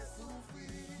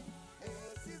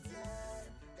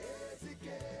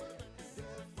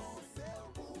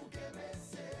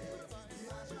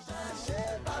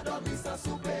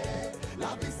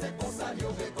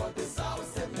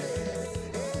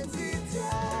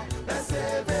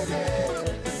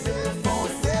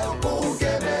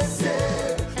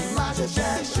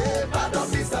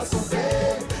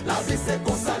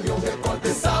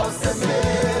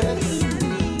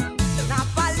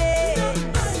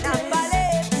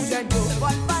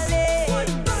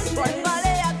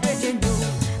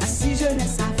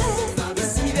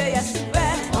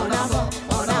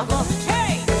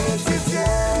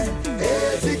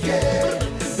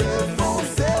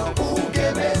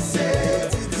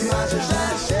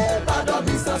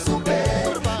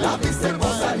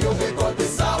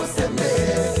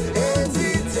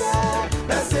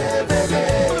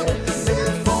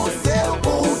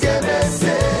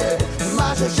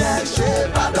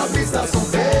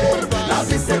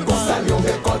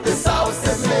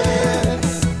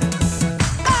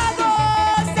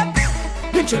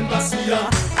Vincent Basia,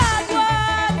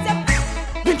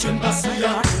 Vincent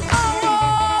Basia,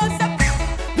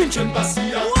 Vincent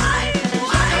Basia.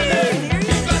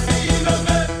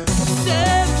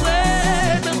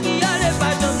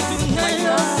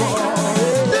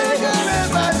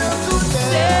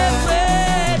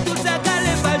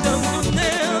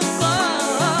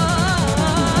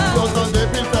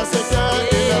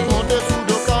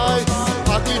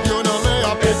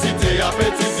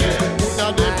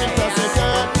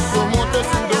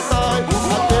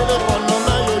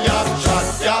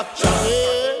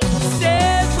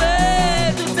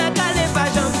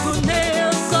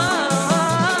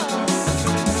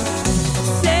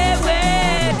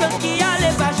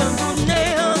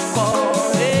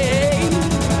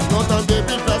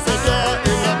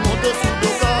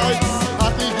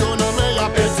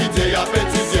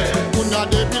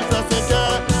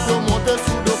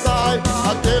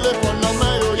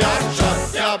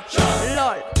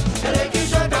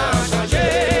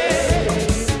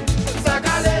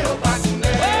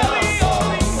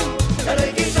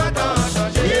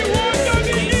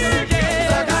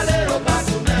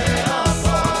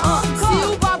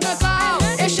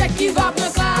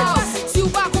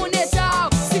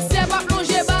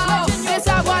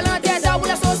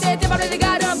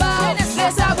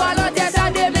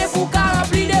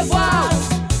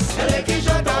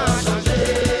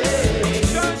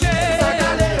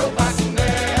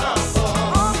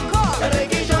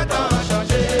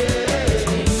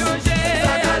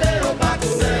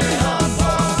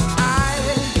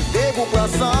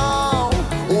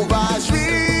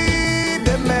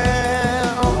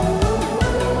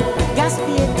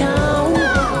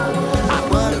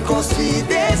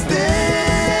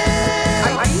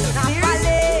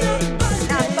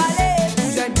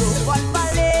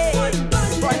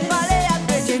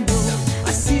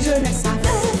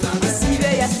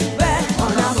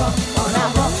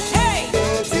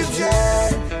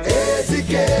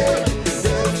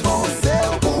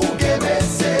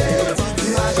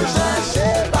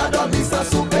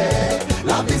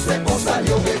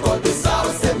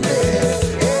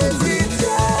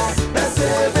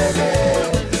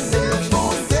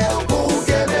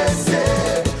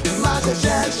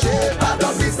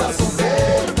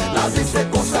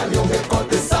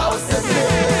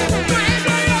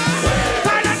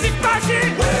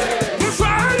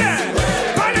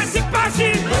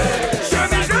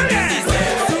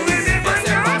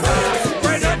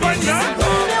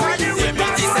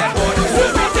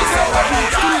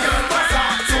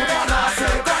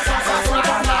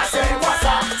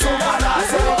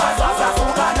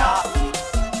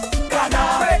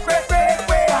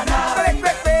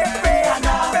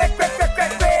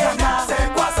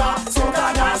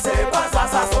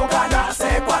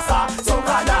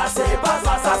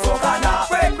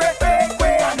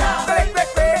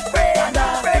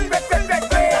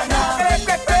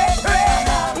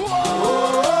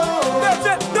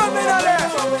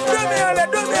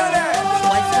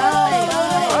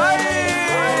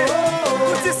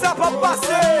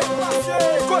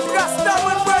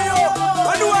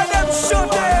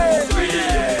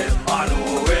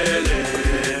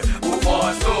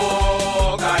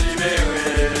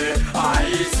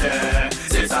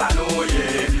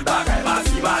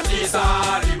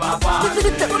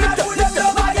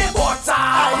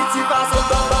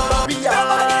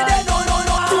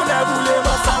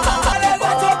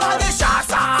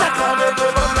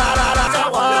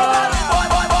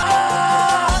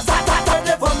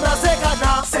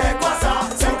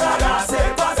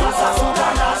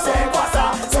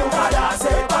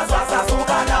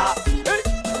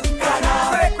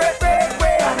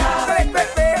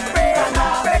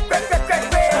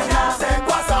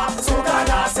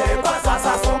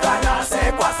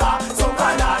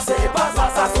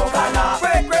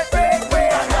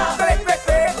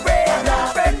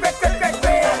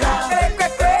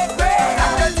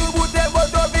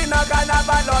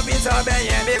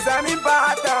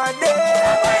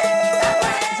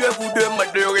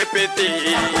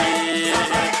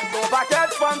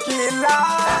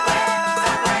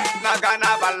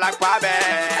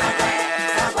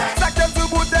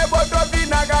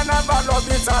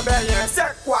 C'est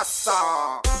quoi ça?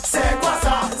 C'est quoi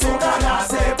ça? Soukana,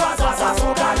 c'est pas ça,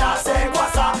 Soukana, c'est quoi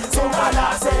ça? Soukana,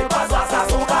 c'est pas ça,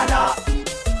 Soukana.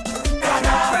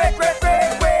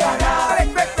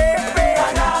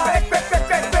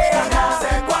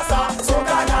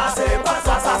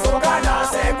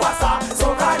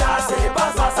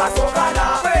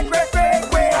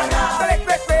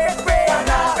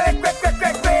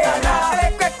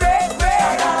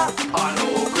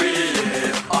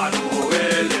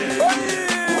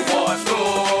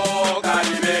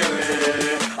 Calibre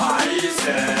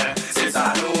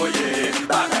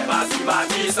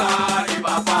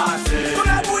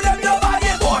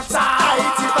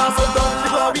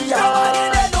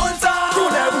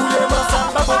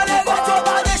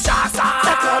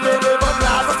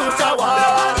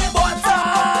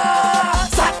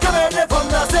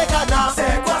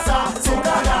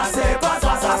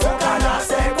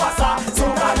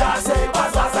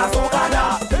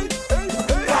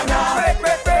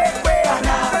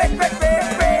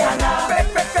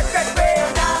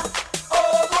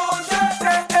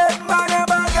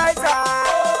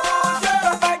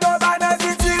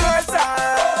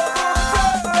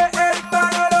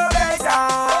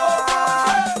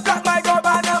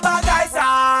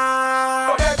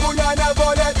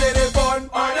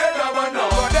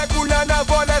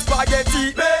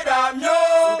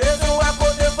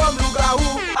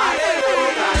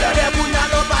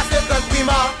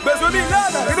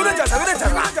Oh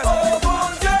mon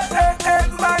Dieu,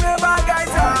 mane bagay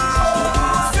sa.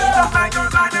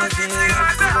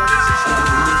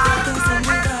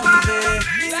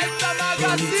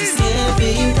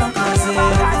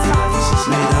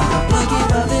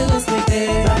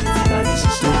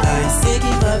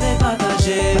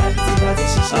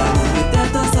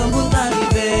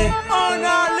 On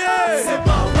allait, c'est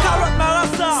pas Carotte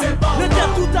Marassa, le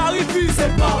terre tout arrive,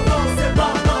 c'est pas bon, c'est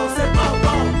pas bon, c'est pas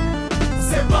bon,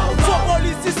 c'est pas bon. Faux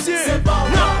politicien,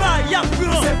 n'a pas y'a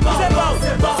plus, c'est bon, c'est bon,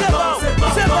 c'est bon,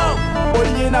 c'est bon.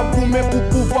 Olye n'a goumé pour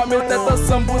pouvoir mettre tête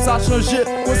ensemble pour ça changer.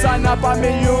 Pour ça n'a pas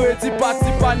amélioré, dit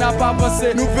parti pas n'a pas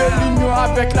avancé. Nouvelle union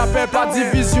avec la paix, pas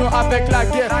division avec la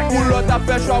guerre. Pour l'autre a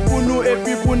fait choix pour nous et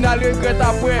puis pour nous regretter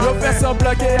après. Yo fait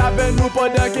semblant qu'il y avait nous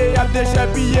pendant qu'il y a déjà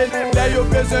pillé. Là yo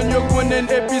besoin yo connaît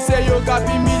et puis c'est yo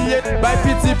qui humilié. Bay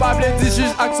petit pas blé dit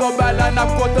juge action bala n'a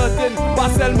contenté. Pas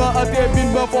seulement entre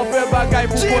vinement pour faire bagaille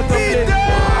pour contempler.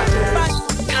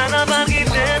 Carnaval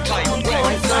rivé, tout le monde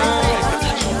content.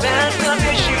 Belle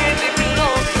stratégie depuis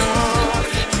longtemps.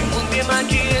 Tout le monde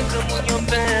démaquillé comme yon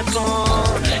pimpon.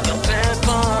 Yon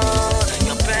pimpon,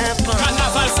 yon pimpon.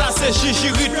 Carnaval ça c'est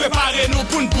chichirit, préparez-nous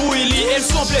pour une bouillie. Et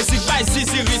son plaisir pas ici,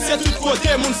 c'est tout côté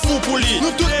moun fou pour lui.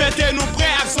 Nous tous mettez nous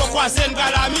prêts à son croisé, nous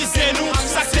la mise nous.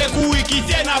 Ça c'est couille qui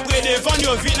t'aime après devant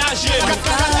yo vinager.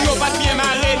 Yo pas bien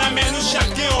marrer, mais nous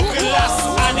chacun on prélasse.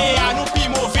 Année à nous pi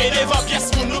mauvais, devant pièce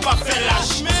pour nous pas faire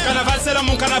lâche. Carnaval c'est le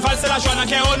monde, carnaval c'est la joie. N'a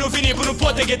nous vini pour nous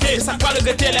protéger. Ça quoi le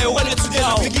gâter là, on est étudié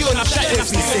là. On a chaque et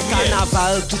puis c'est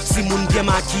carnaval, tout si moun bien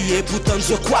maquillé, pourtant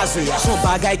je croise. Son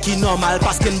bagay qui normal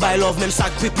parce qu'en by love même ça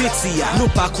pépiti. Nous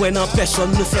pas quoi en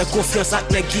personne, nous faire confiance à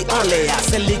nèg qui en l'air.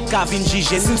 C'est les Kavin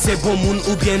Jigé, si c'est bon moun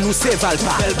ou bien nous c'est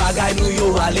Valpa. Bel bagay nous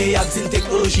yo aller, y'a une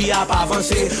technologie à pas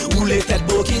avancer. Ou les têtes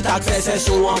beaux qui t'a fait, c'est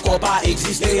so encore pas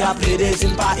exister. Après des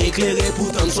signes pas éclairés,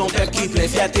 pourtant son peuple qui plein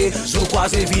fierté. Je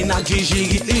croise Vinac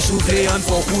Gigi, il souffle en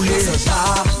font couler. C'est ça,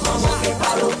 maman fait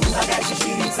pas l'eau, pour la gagne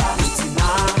Gigi, Tina,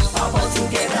 papa tu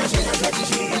qu'est danger dans cette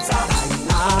Gigi,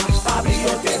 Taïna,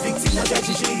 Fabio t'es victime dans cette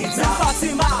Gigi,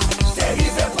 Fatima, t'es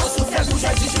rivé pour souffrir pour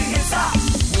cette Gigi,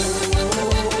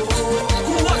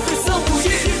 Courant puissant pour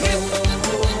Gigi,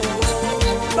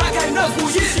 bagaille neuf pour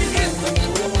Gigi,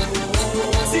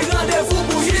 si rendez-vous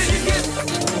pour Gigi,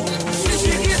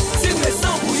 si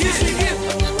récent pour Gigi,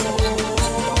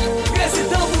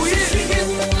 président pour Gigi,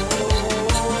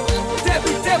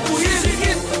 député pour Gigi.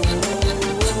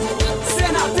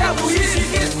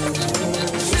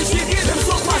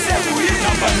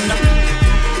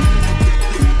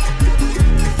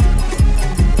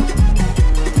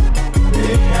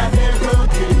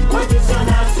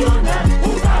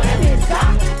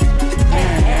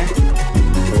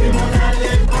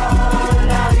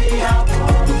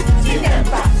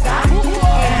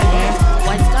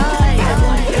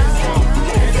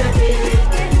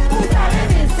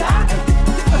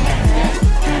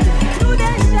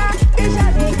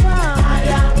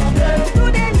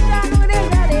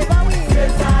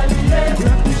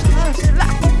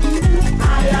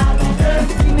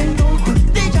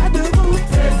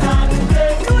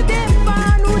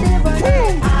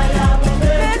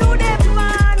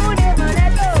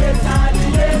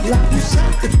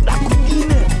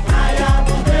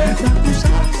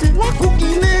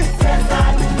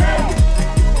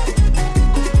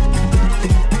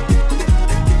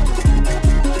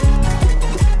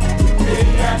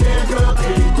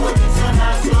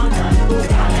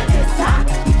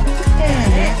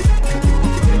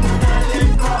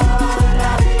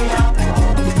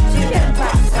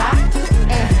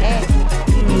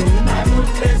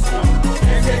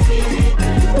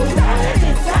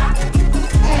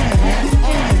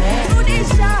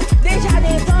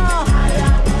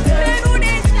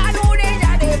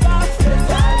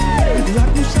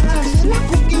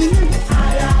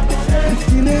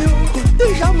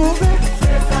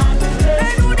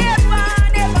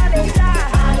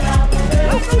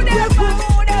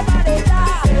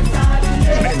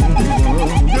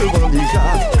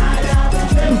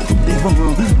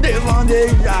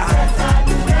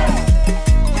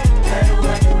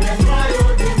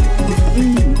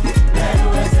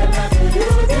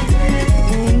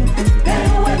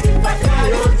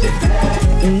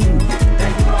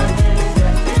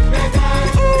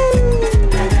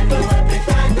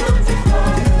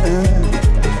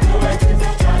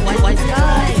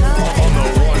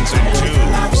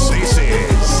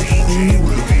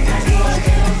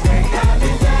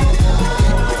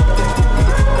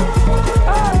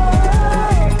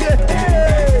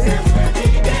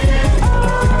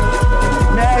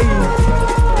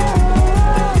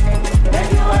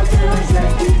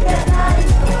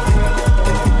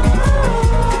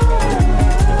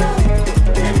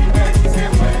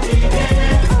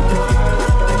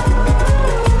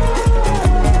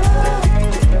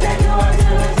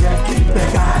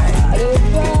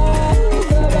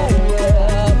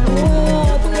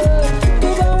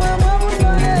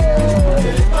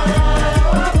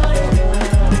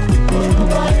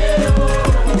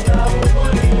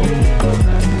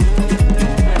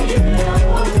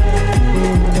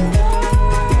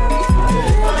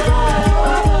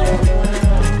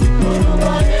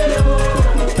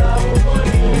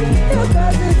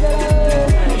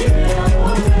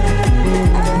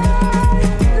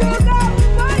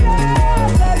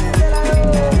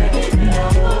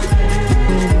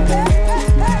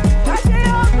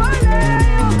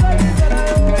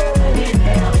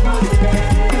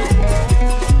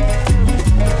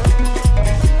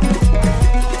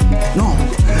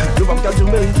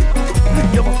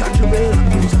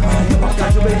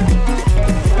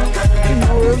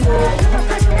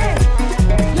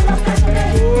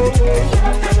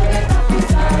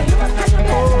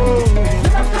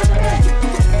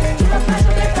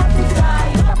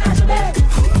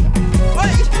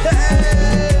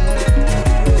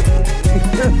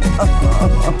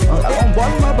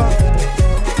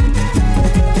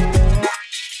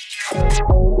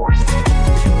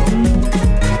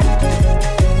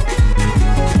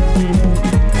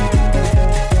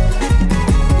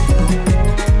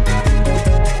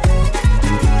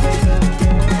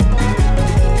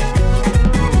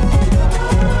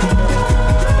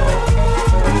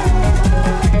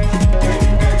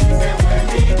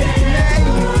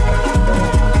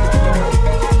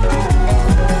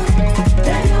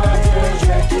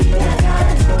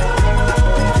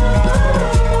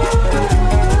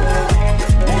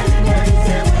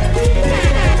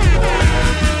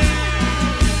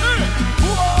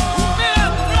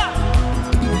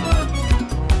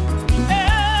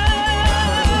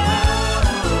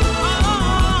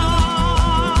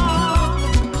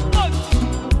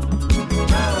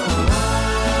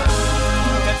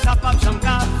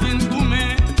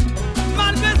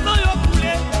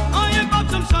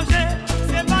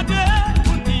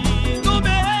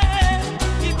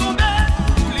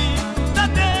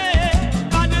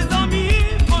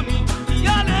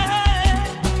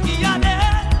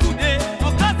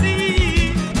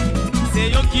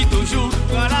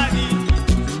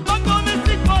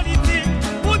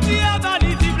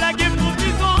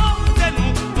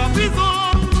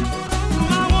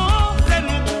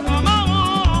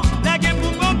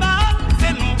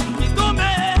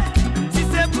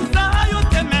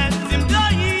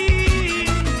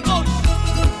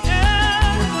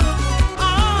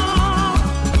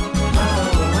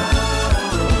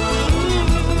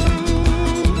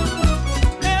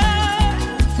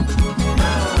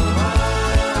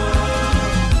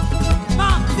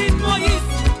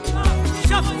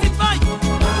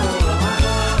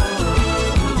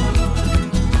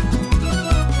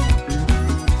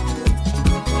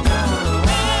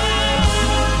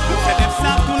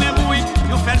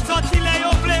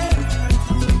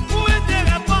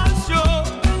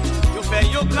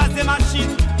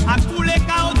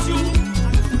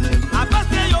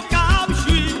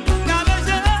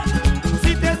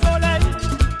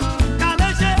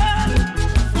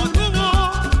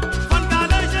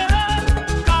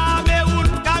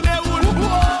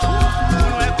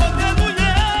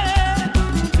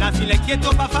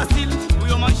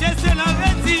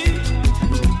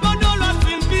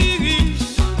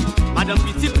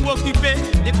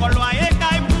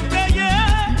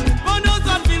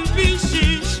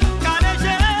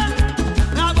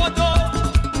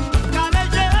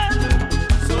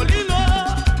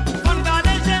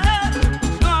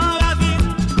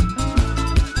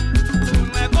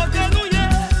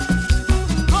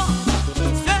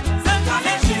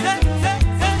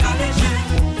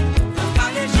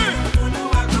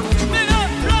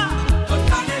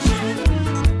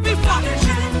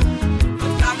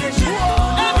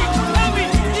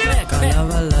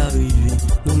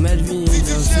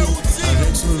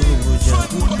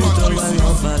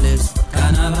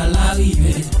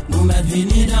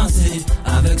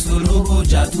 solo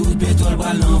goja, tout pétrole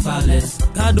pral nan falaise.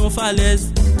 Gardons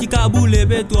falaise, qui ka boule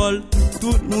pétrole,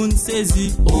 tout le monde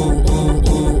saisi. Oh oh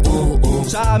oh oh oh.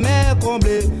 Jamais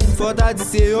comblé, faut à dire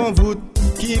c'est un voûte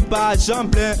qui pas j'en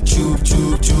plein. Choup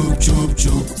choup choup choup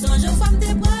choup. Songe femme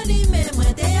te prali, mais moi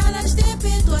te al acheter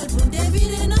pétrole pour te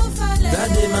vider nos falaises.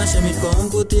 Gade marché mit kon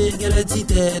côté, gale ti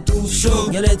tête tout chaud,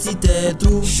 gale ti tête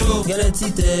tout chaud, gale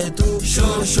ti tête tout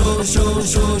chaud chaud chaud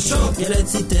chaud chaud, gale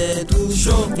ti tête tout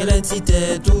chaud, gale ti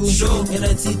tête tout chaud,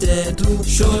 gale ti tête tout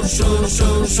chaud chaud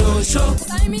chaud chaud chaud.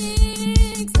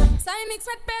 Saimix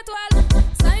met pétrole,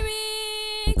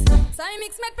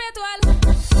 Saimix met pétrole.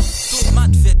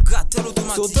 Tomate fait gratter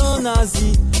automatique. Sautant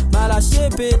nazi, mal acheté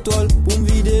pétrole pour me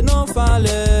vider nos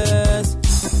falaises.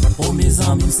 Oh mes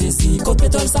amis, c'est si, côte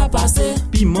pétrole ça passe.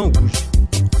 Piment rouge.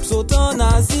 Sautant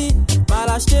nazi, mal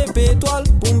acheté pétrole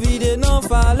pour me vider nos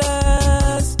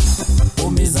falaises. Oh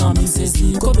mes amis, c'est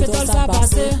si, côte pétrole ça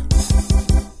passe.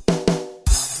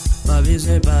 Pas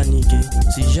besoin paniquer,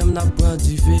 si j'aime n'a pas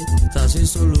du fait, ça c'est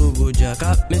solo goja,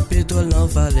 cap mettre pétrole dans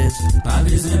falaise. Pas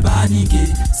besoin paniquer,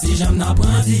 si j'aime n'a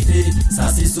pas du fait, ça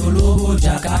c'est solo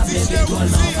goja, cap mettre pétrole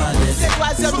dans falaise. C'est quoi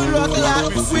ce bloc là?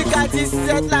 Oui, qu'à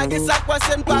 17 là, que ça quoi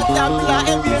c'est pas table là,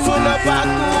 et bien nous ne pas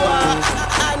quoi.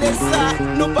 Année ça,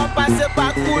 nous pas passer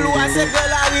par couloir, c'est que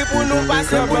la rue pour nous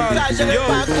passer pour trajet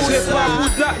par couloir. C'est pas pour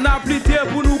ça n'a plité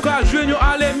pour nous qu'à jouer nous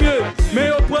aller mieux. Mais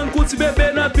on prend coup de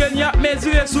bébé dans pied n'y a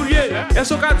mesuré soulier. Et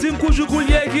ce qu'a dit couche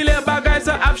coulier qui les bagages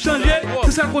ça a changé.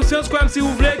 C'est sa conscience comme si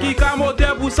vous voulez qui a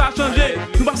moteur pour ça changer.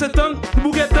 Nous passons temps, nous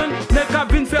bouquet temps, les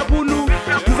cabines faire pour nous.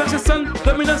 Nous faisons son,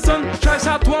 domination, chaque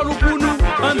ça toi nous pour nous.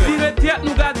 On vire tête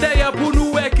nous garder derrière pour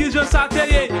nous et qui je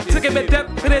s'atterrir. C'est que mes têtes,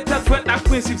 les têtes fouettes à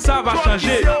principe ça va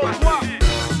changer.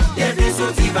 Depuis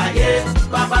sorti vaillé,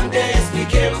 papa m'te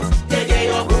expliqué, t'es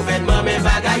gagné au gouvernement mais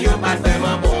bagaille yo pas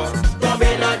vraiment bon. Tombé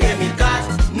dans 2004,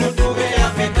 nous trouvé un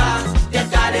PK, t'es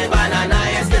calé banana,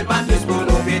 est-ce qu'elle pas plus pour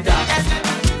nous bêta?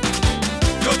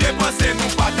 Yo dépensé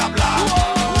nous pas tabla.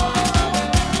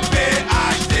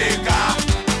 PHTK.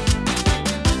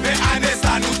 Mais année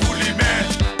ça nous tout les mains.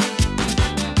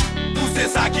 Pousser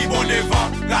ça qui bon devant,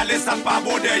 râler ça pas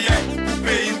bon derrière. Pour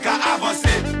pays qui a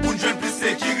avancé, pour une jeune plus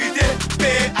sécurité.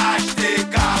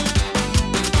 PHTK.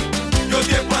 Yo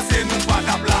dépensé nous pas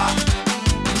tabla.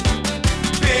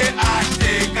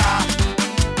 PHTK.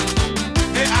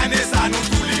 Mais année ça nous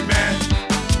tout les mains.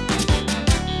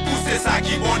 Pousser ça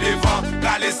qui bon devant,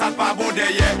 râler ça pas bon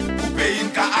derrière. Pour pays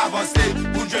qui a avancé,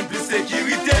 pour une jeune plus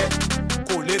sécurité.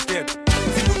 Coller tête,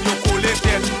 si vous yo coller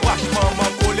tête, wash maman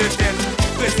coller tête.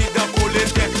 Président coller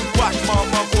tête, wash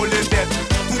maman coller tête.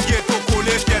 Tout ghetto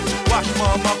coller tête, wash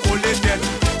maman coller tête.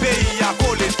 Pays a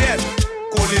coller tête.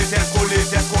 Coller tête, coller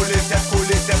tête, coller tête,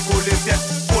 coller tête, coller tête.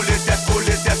 Coller tête,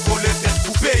 coller tête, coller tête.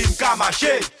 Pour pays qui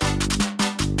marché.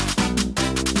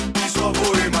 Ils sont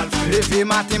beaux et mal faits. Levé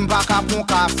matin m'pas qu'à bon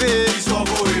café. Ils sont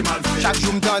beaux et mal faits. Chaque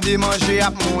jour m'tend de manger à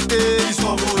monter. Ils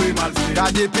sont beaux et mal faits.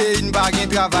 Dans des pays n'baguin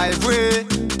travail vrai.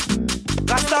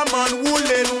 Rastaman roule.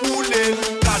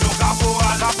 Kado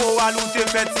caporal ou te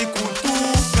petit coup de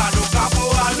tout. Kado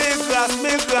caporal,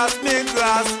 mes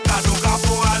grâce. Kado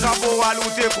caporal ou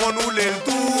te pronoule le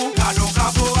tout. Kado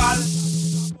caporal.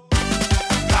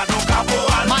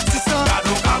 Matissan,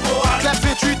 Kado caporal. Club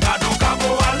 28, Kado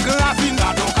caporal. Gravine,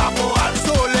 Kado caporal.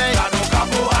 Soleil, Kado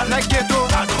caporal. le ghetto,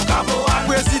 Kado caporal.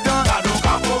 Président, Kado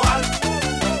caporal.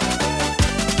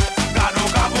 Kado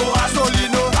caporal.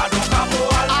 Solino, Kado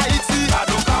caporal. Haïti,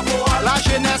 Kado caporal. la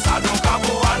jeunesse, Kado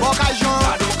caporal. Occasion,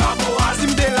 Kado caporal.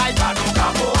 Sim Delight, Kado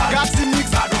caporal. Gapsimix,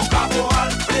 Kado caporal.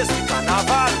 Président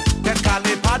carnaval. Tête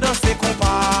calée pas dans ses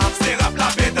compas. C'est rap la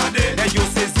pétade. Et yo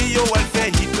saisi yo elle fait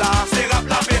hit là. C'est rap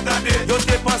la pétade. Yo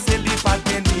dépensé li pas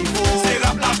de niveau. C'est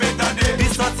rap la pétade. Li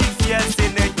senti fiel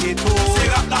c'est nèg ghetto. C'est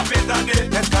rap la pétade.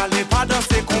 Tête calée pas dans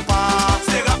ses compas.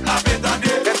 C'est rap la pétade.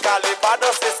 Tête calée pas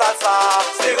dans ses salsa.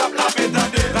 C'est rap la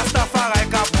pétade. Rastafari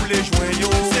ka boule joint yo.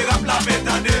 C'est rap la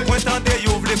pétade. Pointande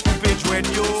yo vle couper joint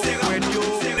yo. C'est rap yo.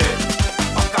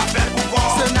 On ka faire pourquoi.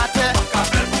 sénateur, On ka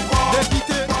faire pourquoi.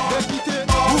 député,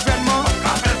 gouvernement,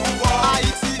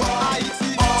 Haïti,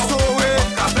 Sowe,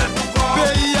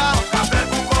 PIA,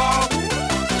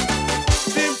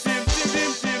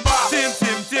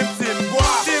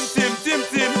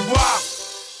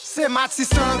 c'est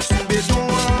Matissan sous béton,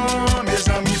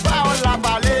 mes amis parole la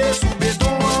vallée sous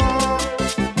béton,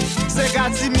 c'est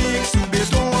Gatimix sous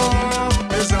béton,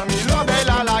 mes amis l'obel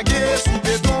à la guerre sous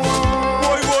béton.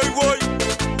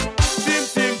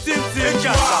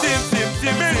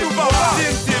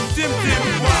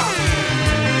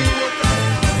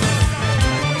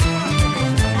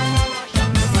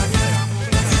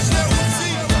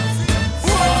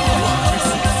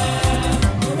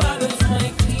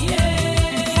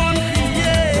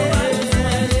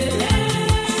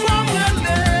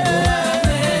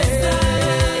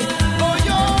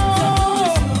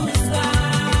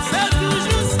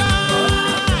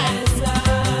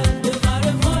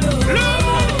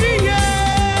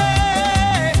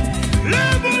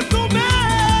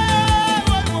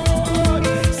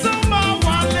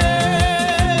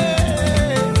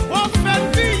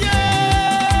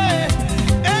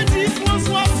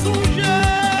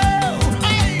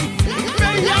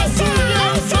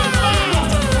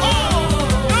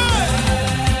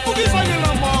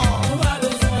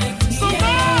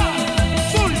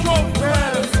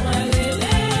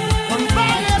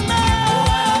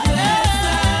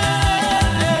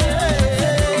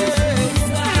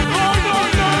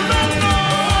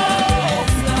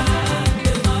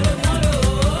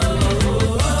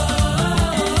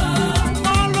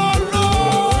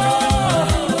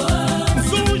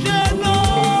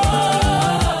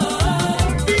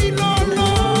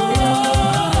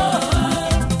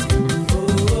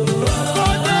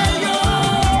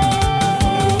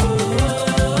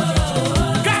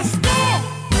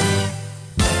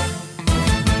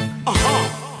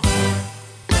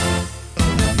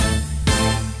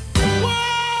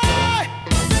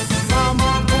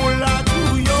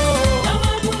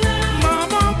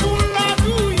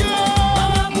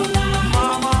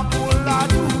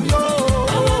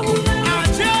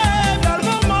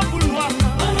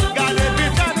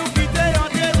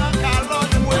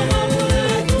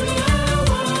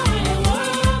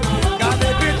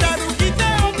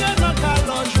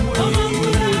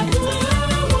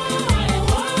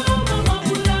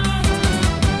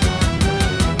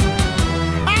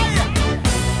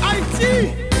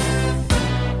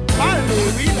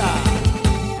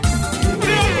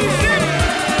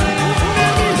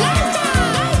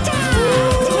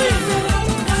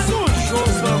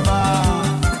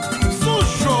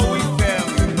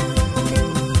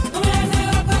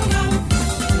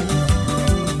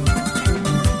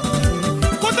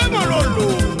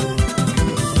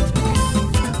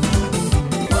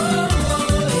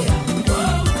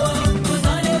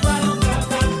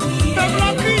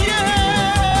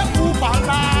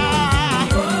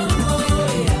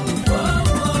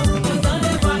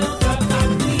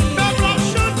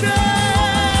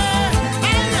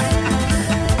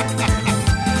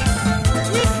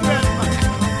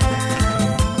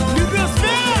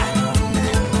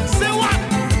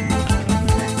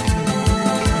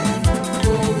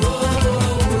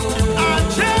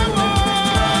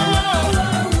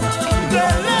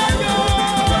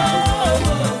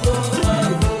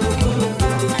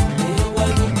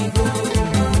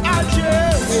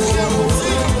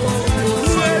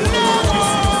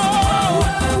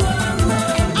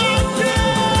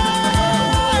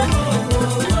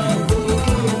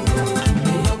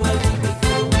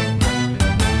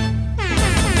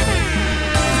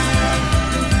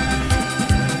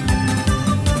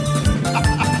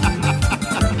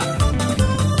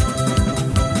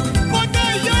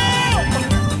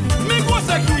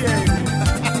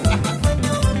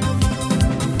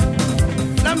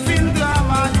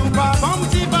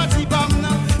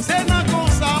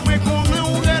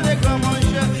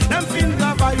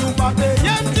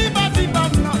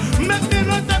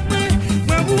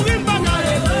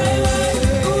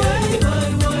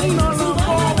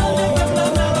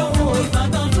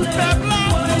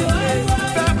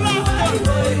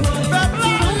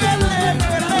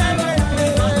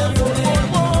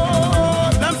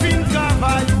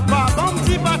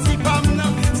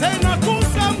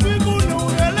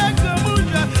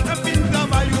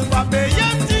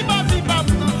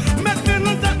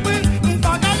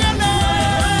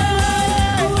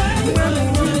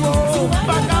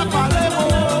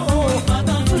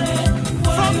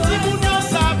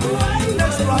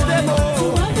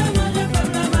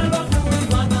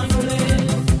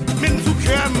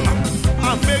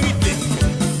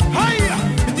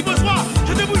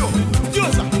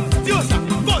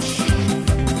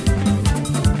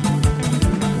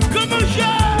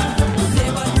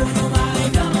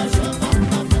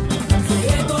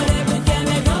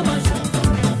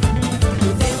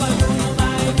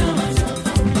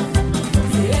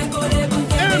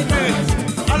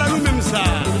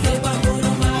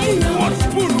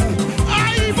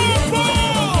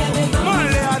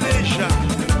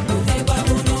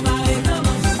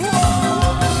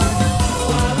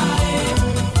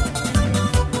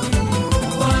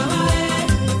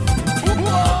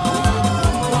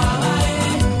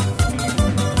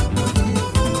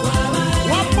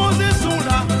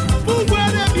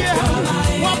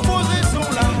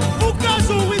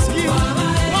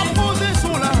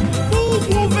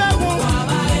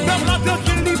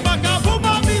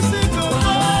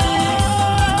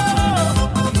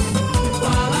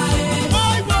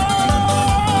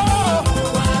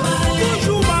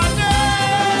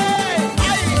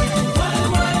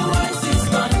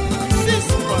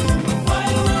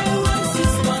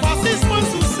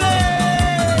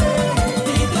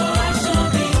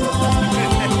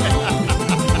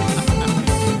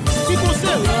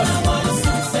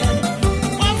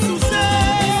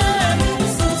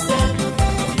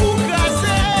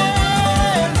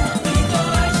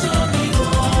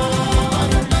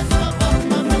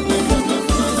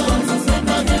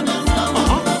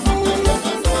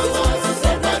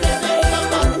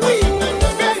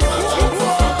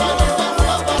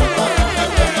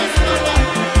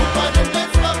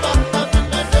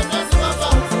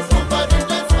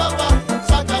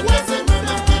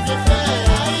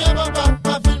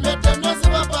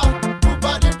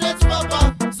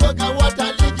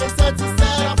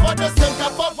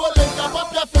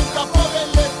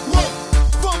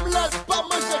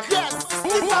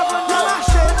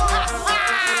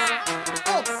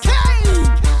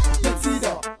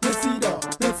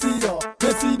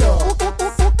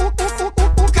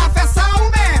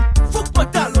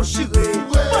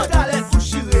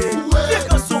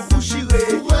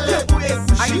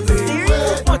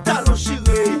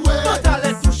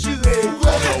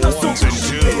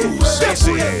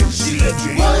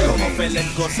 Comment fait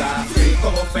l'être comme ça?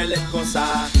 Comment fait l'être comme ça?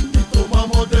 Tout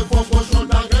maman des fois cochon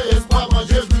d'agréé, c'est pas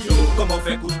manger bouillon. Comment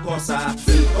fait coup de comme ça?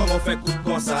 Comment fait coup de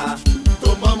comme ça?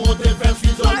 Tout maman des faire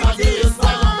fils d'agréé, c'est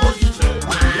pas en position.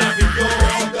 La vidéo,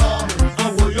 en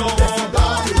voyant,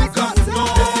 Cameroun,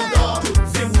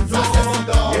 c'est mouton,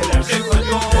 c'est les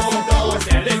voyons,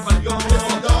 c'est les voyons,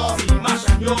 si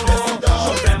machin,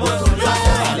 chopin moton.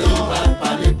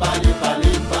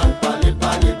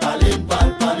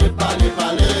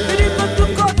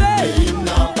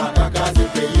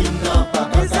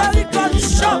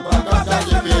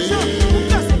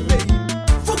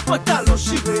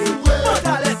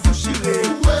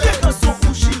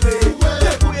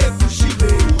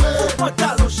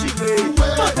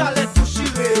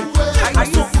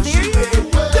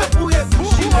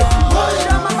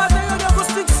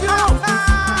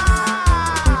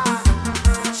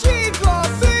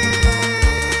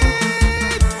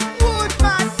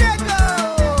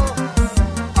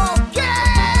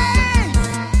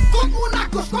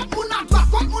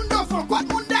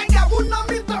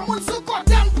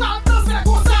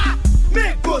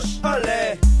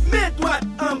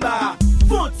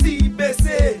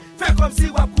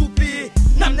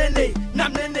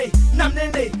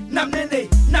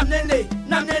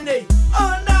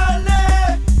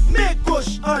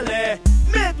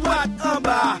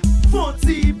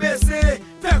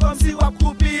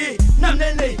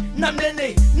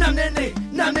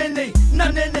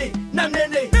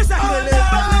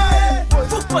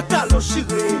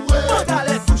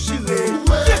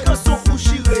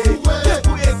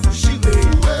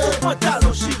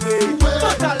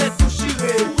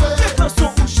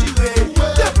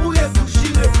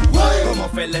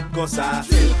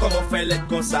 Comment fait l'être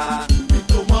comme ça?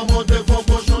 Tout maman des fois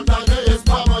cochon d'agréé, c'est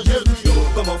pas manger bouillon.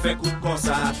 Comment fait coup de comme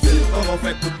ça? Comment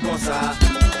fait coup de comme ça?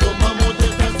 Tout maman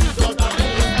des faire fils d'agréé,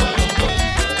 c'est pas en position.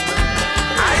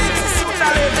 Haïti, si vous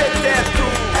allez lever tête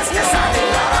tout, est-ce que ça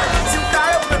dérange? Si vous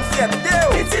allez vous me faire deux,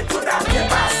 et si tout a bien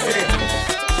passé.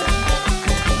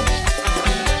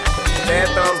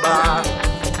 Tête en bas,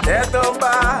 tête en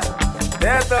bas,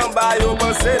 tête en bas, yo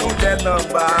pensez nous tête en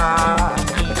bas.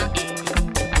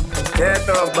 Tête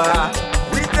en bas,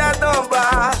 oui tête en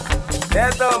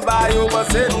bas, yo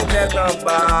pensez nous tête en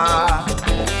bas.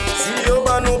 Si yo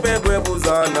ban nous bébé vous en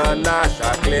a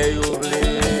chaque clé yo blé.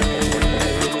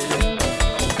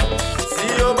 Si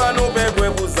yo ban nous bébé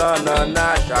vous en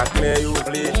a chaque clé yo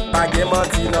blé. Pas de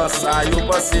menti dans ça, yo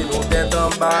pensez nous tête en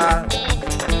bas.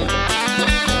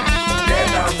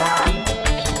 Tête en bas,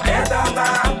 tête en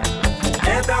bas,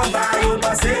 tête en bas, yo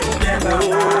pensez nous tête en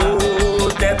bas.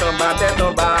 Tête en bas, tête en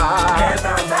bas, tête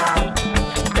en bas,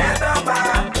 tête en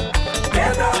bas,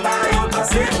 tête en bas, yo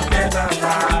pensez nous tête en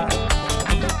bas.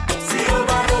 Si on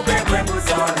va nous perdre pour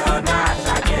on a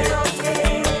chaque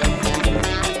journée.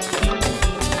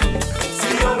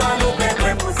 Si on va nous perdre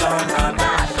pour on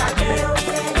a chaque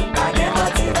journée. Pas de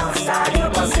mentir dans ça, yo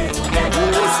pensez nous tête en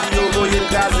bas. Si on voyait le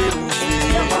caser bouger,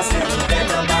 yo pensez nous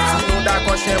tête en bas. Si on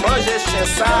d'accord chez manger chez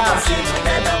ça, yo pensez nous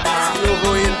tête en bas. Si on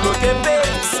voyait le bloquer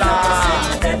ça, yo pensez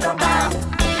nous tête en bas.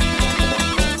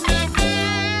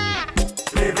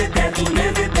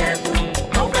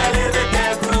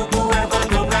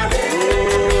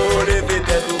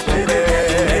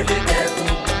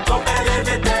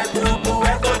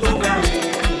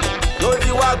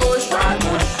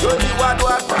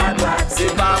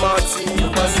 C'est pas menti,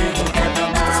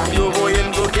 si vous voyez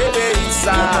nous bloquer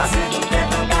ça, si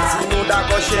nous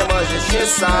d'accord chez manger chez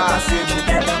ça, si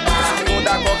nous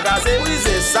d'accord caser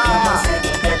briser ça.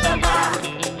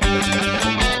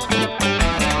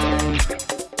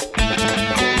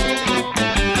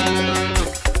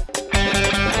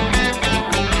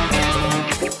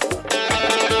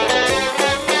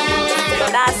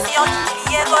 Nation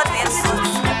qui est côté sous,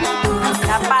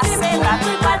 ça passe la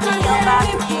plupart du temps.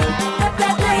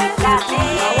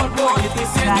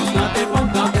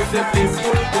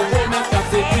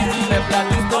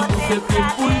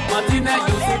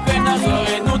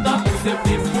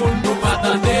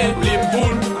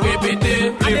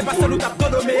 Année passée nous tap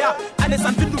dodomea, année ça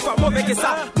ne fait nous faire mauvais que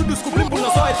ça. Tout nous coupe pour nous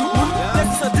et tout le monde. Les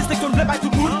 70 qu'on plaît pas tout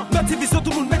le monde. Notre division tout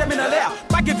le monde met des mains en l'air.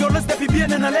 Pas de violence depuis bien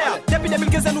en l'air. Depuis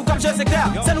 2015 nous capture c'est clair.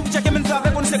 C'est nous qui checker même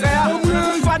avec on c'est clair.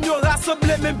 Tout fan yo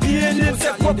rassemblé même bien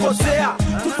c'est proposé.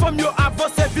 Tout femme yo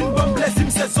avancé vinn bon plaisir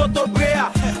c'est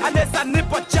autobréa. Année ça n'est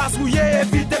pas de chasse rouillé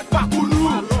éviter pas pour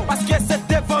nous. Parce que c'est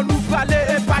devant nous parler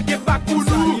et pas que pas pour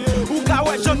nous. Ou ka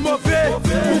ouais jeune mauvais,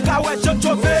 ou ka ouais jeune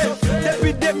chauffé.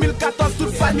 Depuis 2014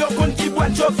 tout fan yo kon qui boit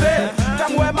chauffé.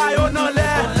 Comme ouais maillot dans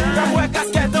l'air, comme ouais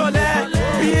casquette dans l'air.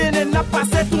 Bien n'a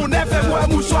passé tout neuf et ouais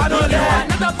mouchoir dans l'air.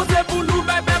 Nous t'en poussé pour nous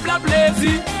bébé bla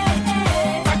plaisir.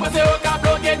 Pas quoi c'est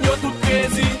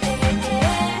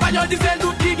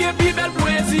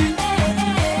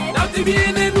si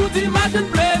bien et nous dit machin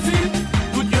plaisir.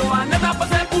 Tout yo a net a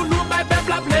passé pour nous, my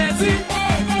peuple a plaisir.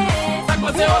 Ça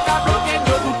cause au cas bloqué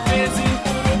de tout plaisir.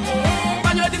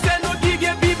 Panyo dit c'est nous qui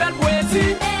gagne plus belle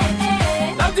poésie.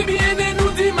 Là si bien et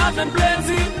nous dit machin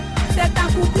plaisir. C'est un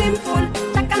coup plein full.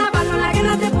 Chaque carnaval on la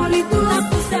gagne c'est pour les tours. Un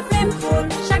coup c'est plein full.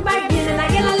 Chaque bague bien la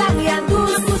gagne la rue à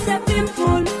douce. Un coup c'est plein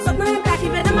full. Sauf nous un cas qui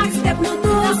fait de max step nous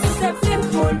tous. Un coup c'est plein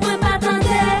full. Moi pas attendre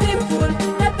plein full.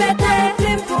 Répétez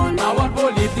plein full. Our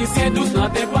politicien douce dans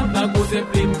tes potes dans coup c'est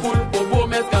plein full. Pour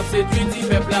promesse cap c'est tu dis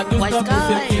peuple à douce dans coup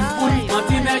c'est plein full.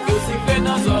 Antinèg yo si fait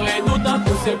dans oreilles nous dans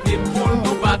coup c'est plein full.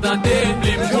 Nous pas attendre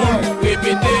plein full.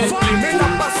 Répétez plein full. Mais la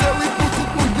passe oui pour tout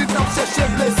le monde qui tape chercher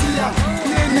plaisir.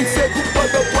 C'est tout pas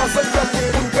de poisson qui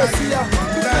pour plaisir.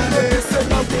 Tout le monde c'est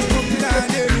dans tout le monde.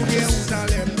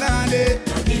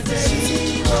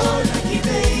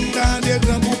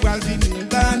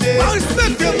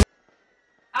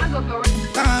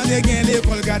 Tande gen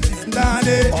l'école gratis,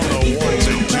 tande nous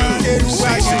tande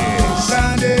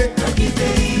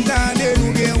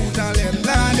nous gen ou dans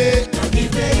l'air,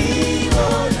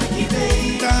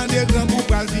 tande grand pour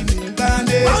pral vini,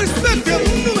 tande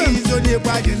prisonnier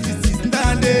pas gen justice,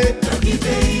 tande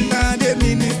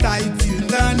ministre Haïti,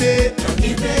 tande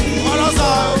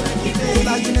toute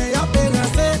la journée y'a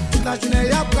pérancé, toute la journée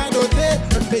y'a pradoté,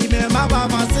 le pays même a pas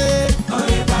avancé.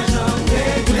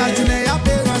 Toute la journée y'a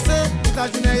pérancé, toute la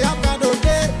journée y'a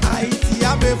pradoté, Haïti a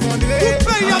effondré. Tout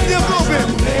pays a développé,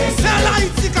 c'est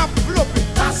l'Haïti qui a développé.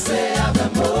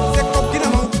 C'est comme qui n'a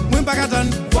pas, moi pas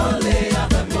qu'attendre.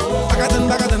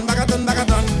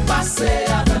 Bagaton.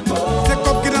 C'est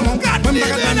comme qui n'a pas, moi pas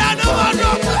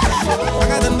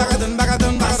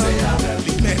Bagaton.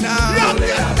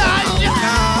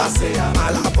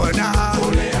 Malabona,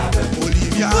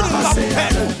 Olivia,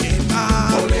 Emma,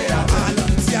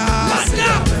 Alantia,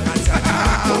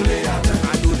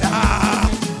 Aduda.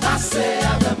 C'est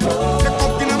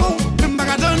comme qui n'a pas,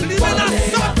 Bagaton,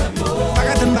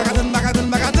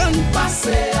 Bagaton.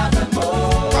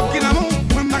 Comme qui n'a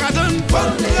pas, Bagaton,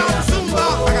 Zumba,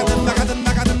 Bagaton.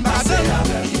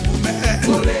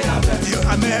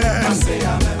 Diramel,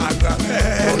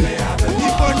 Agramel,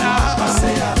 Ipona,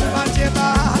 Majeba,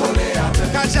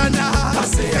 Kajana,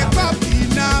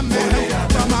 Ekopina,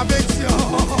 comme affection.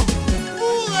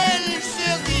 Pour elle,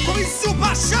 chérie, commission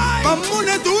Bachai, comme mon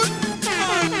étoile,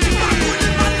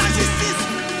 la justice.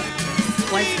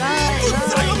 Tout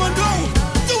ça, yo mando,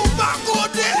 tout va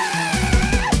côté.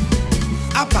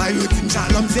 A part yo tim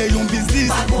Shalom, c'est yon business.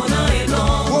 Pas qu'on a et non.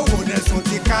 Oh, on est son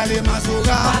décalé,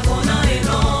 Mazora. Pas qu'on a et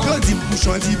non. Yo dim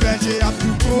bouchon divergé à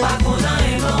plus court. Pas qu'on a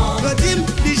et non. Yo dim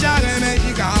déjà remè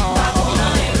giga. Pas qu'on a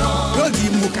et non. Yo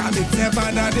dim mouka médecin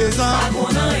pendant 2 ans. Pas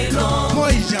qu'on a et non.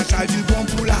 Moïse Jean-Charles du bon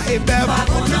pour la EBEV. Pas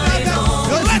qu'on a et non.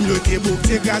 Yo dim yo te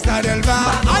boxé grâce à Delva.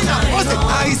 Aïe, on c'est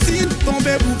Haïtien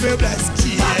tombé pour faiblesse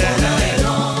qui est. Pas qu'on a et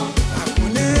non.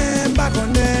 Pas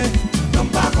qu'on est. Non,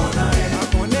 pas qu'on a et non.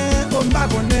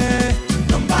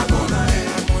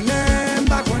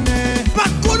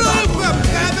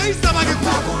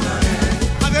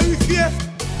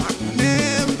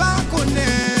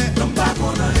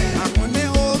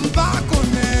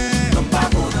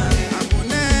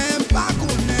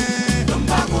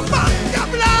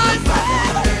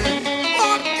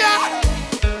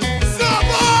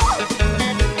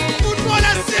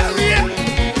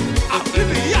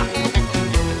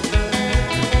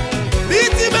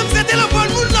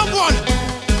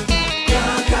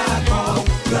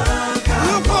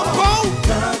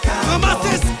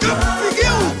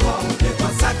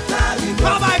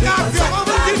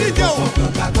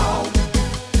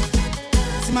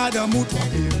 Madame ou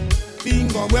trompé,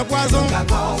 bingo bois poison,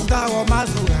 Staro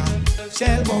Mazora,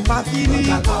 Shell bon pas fini,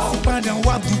 pendant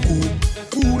wap douko,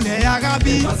 poulet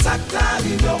Arabi. Mr.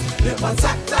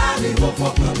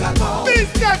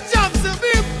 Jam se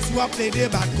bim, soit play des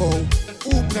bacos,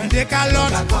 ou prend des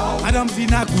calottes, madame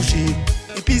vient à coucher,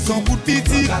 et puis son coup de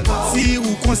piti, si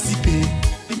ou constipé,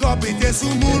 bingo pété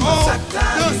sous moule, oh,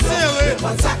 je sais,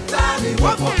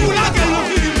 wap tout la gueule, on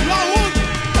finit la route.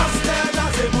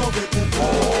 C'est mauvais coupeau.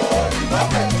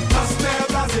 Pasteur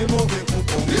là c'est mauvais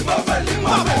coupeau. Pasteur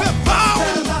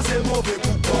là c'est mauvais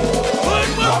coupeau.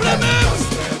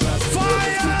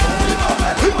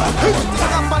 Ça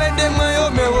va parler de moi yo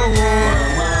mais wo.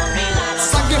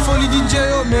 Ça que folie DJ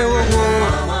yo mais wo.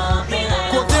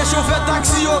 Côté chauffeur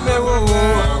taxi yo mais wo.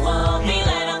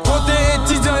 Côté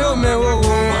étudiant yo mais wo.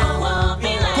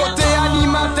 Côté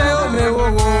animateur yo mais wo.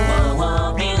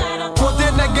 Côté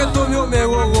ghetto yo mais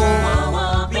wo.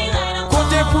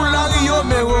 Pour la Rio,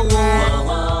 mais wo wo.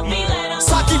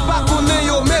 Ça qui pas connaît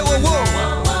yo, mais wo wo.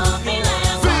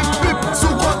 Vip, vip,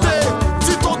 sous côté,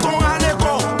 si tonton à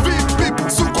l'école. Vip,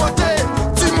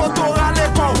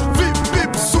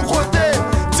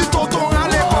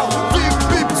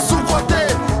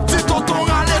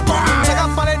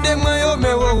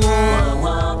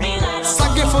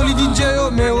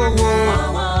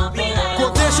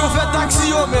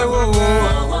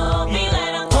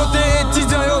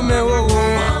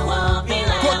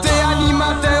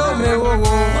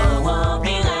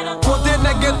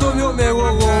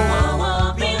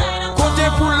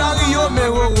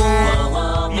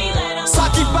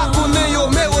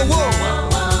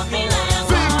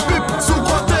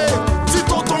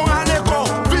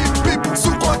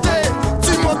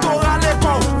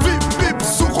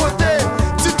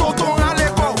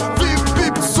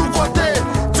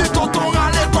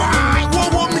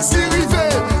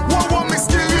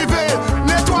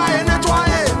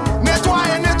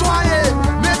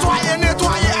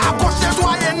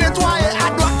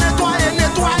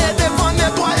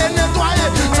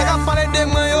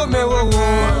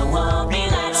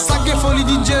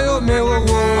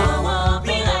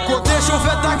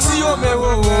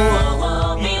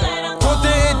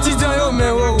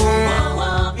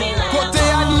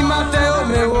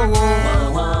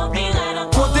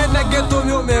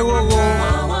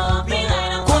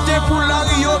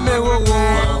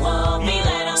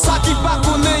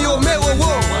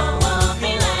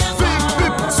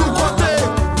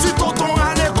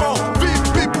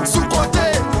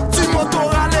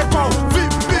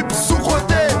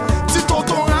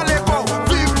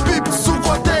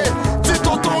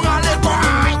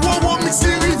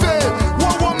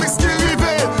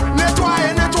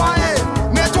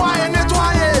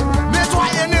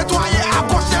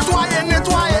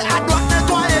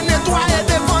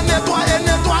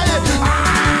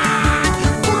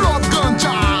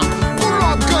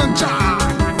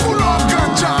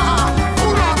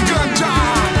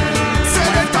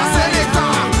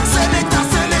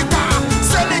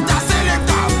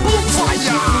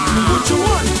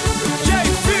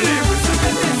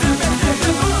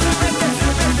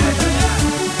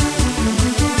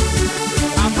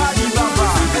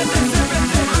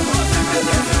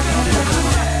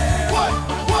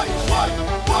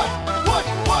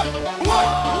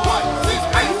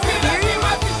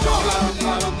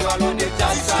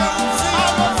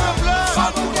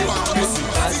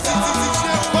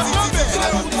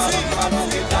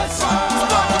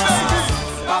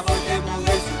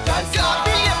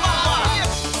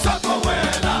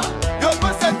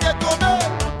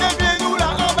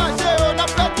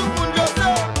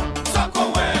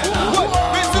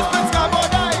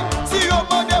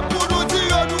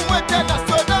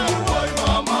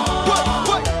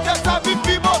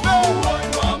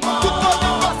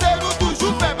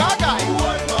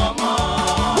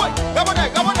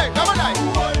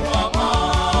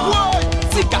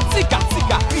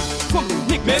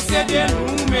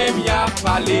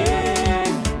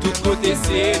 Tout côté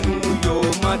c'est nous yo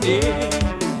mandé.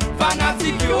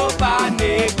 Fanatique yo pas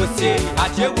négocier.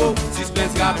 Adieu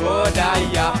suspense raboda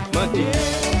ya mandé.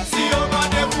 Si yo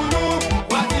mandé pour nous,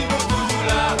 voici nous toujours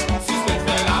là. Suspense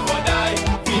fait raboda,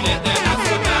 fil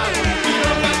international. Il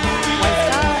on fait tout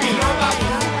il on va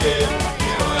bouger.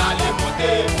 Il on aller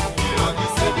monter, il on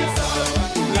glisser descendre.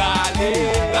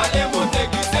 Râler monter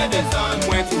glisser descendre.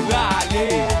 Moins tout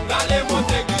râler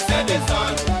monter glisser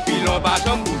descendre. On va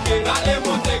jambouquer, allez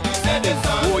monter, glisser,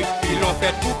 descendre. Oui, ils l'ont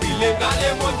fait pour piler,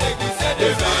 allez monter, glisser,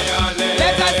 descendre.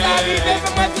 Les gars arrivent,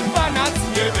 fais-moi tout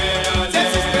fanatique. C'est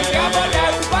suspense qu'à ou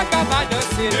pas qu'à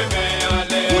danser.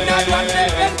 On a droite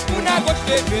level, on a gauche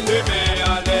level.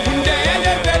 On derrière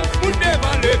level, on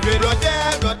devant level.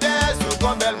 L'hôtel, sous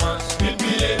comme belle manche. Il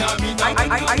pile dans mi-temps.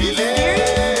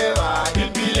 Il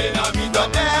pile dans mi-temps.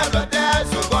 L'hôtel,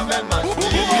 sous comme belle manche. Il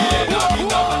pile dans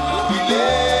mi-temps.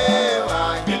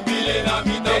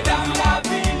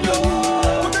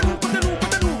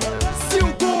 Se o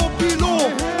golpe não,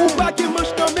 o bag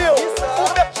mancha meu, o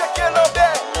Beto check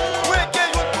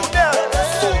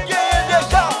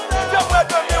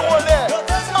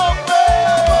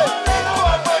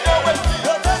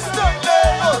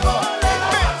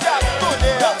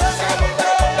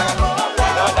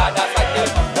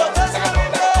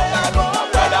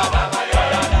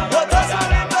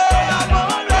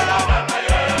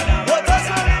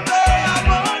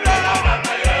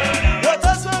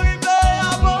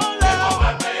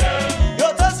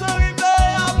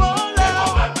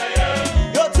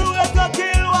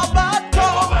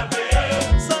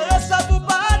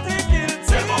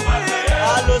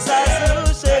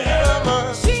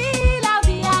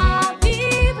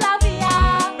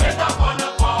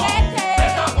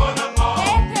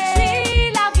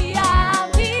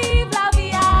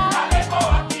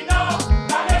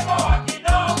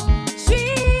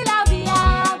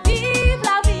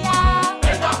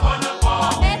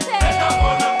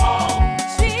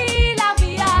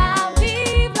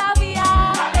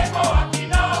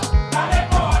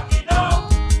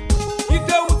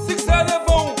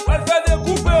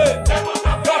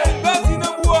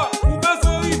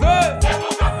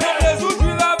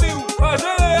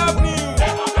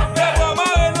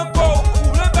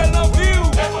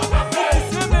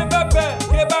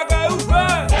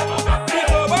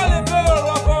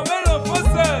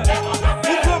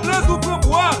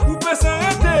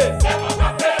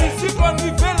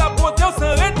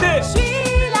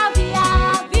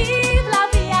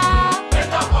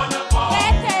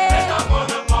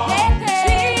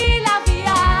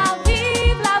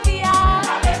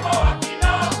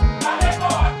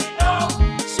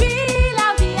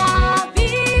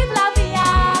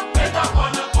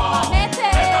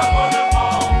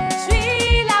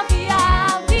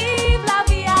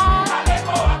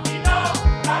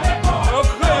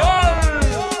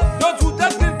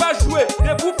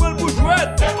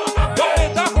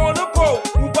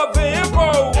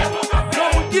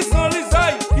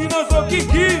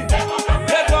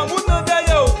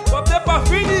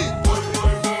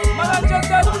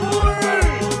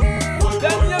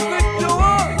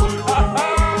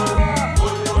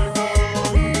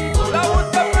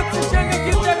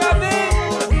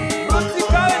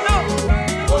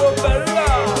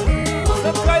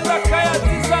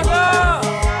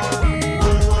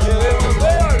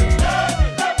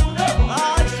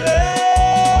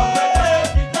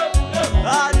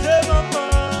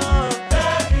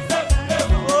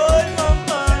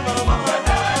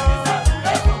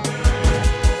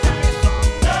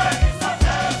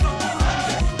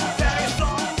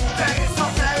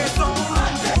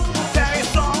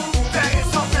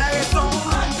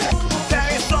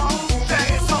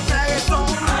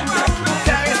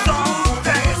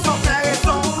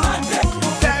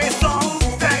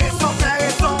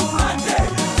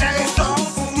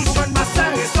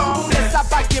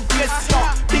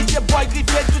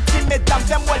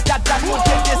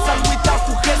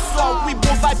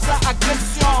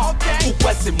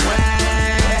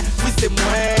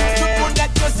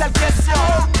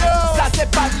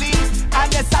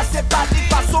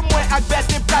chaque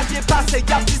bête est planier passé,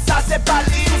 y'a dit ça c'est pas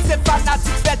lui. C'est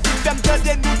fanatique, bête, il fait me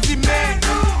donner nous dire mais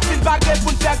s'il va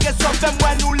pour nous faire question, fais-moi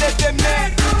nous lever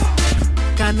mais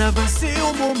Carnaval c'est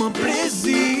un moment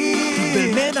plaisir.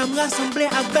 Belle mesdames rassemblées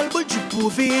à belle boule du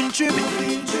pauvre tube.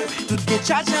 Toutes les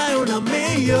tchatchas ont la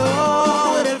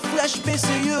meilleure. Modèle fresh mais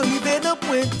sérieux, arrivé dans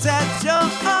pointation.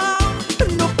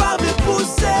 Nous pas me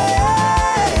pousser.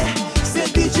 C'est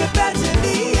DJ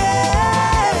Batini.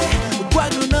 Quoi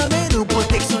nous nommer, nous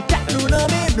protection, tac nous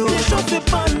nommer, nous chauffer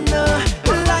panne.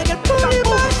 Like a poulet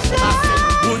machin.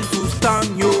 Moun sous stang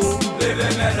yo,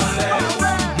 levez main dans l'air.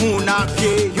 Moun à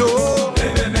pied yo.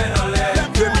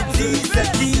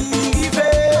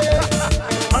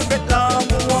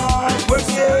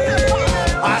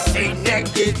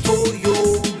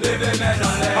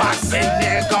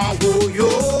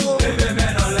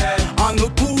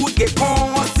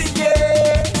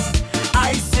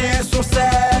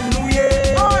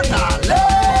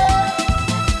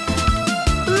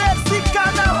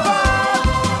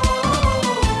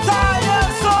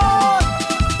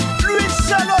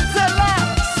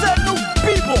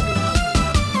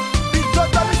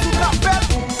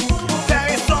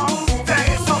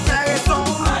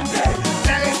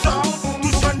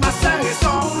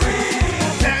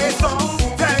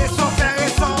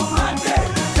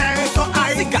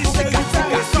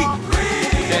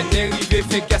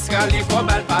 Les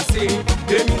combats passés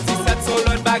 2017 sur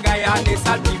l'autre bagaille année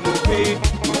sale qui mauvais.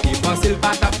 Nous qui pensons le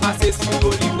bat à passer sous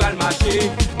l'eau libre à le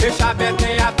marché. Les chabette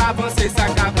n'a pas avancé ça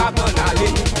qu'à pas bon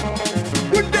aller.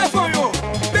 Où défend yo,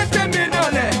 mettez-moi dans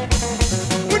l'air.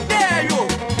 Où derrière yo,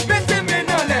 mettez-moi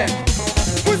dans l'air.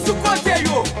 Où sous côté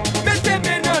yo,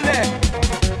 mettez-moi dans l'air.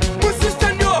 Où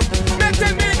système yo,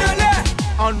 mettez-moi dans l'air.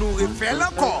 On nous refait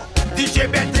encore. DJ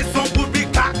Bête son public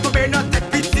a tombé dans tête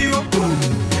pitié.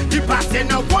 Passé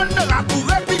dans one rap pour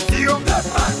répéter.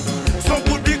 Son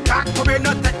bout de cac comme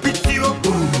dans tête pitié.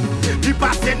 Il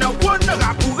passé dans one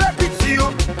rap pour répéter.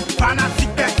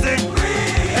 Fanatique bête,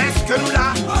 est-ce que nous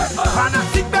là?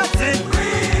 Fanatique bête,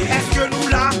 est-ce que nous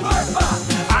là?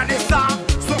 Anessa,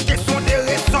 son question des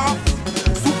récents.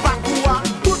 Sous parcours,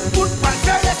 tout pas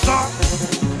intéressant.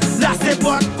 Là c'est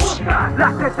bon, là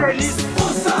c'est lisse.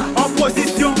 En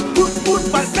position, tout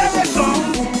pas intéressant.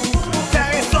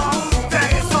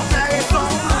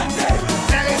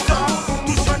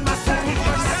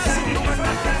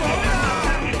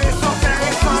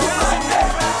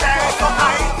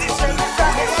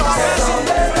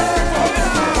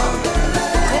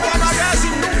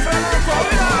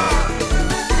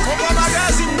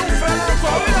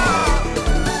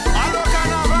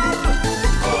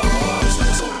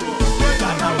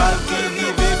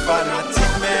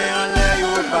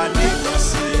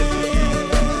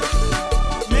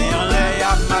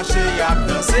 Y'a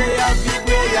dansé, y'a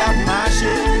vibré, y'a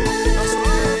marché.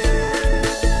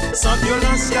 Sans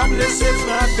violence, y'a blessé,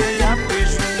 frappé, y'a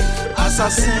préjoui.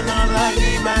 Assassin dans la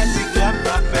rue, m'a dit qu'il y'a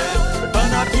pas peur. Bon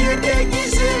à pied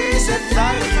déguisé, c'est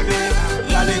arrivé.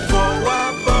 Y'a les corps à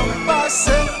bon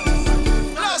passé.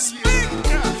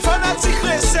 Fanatique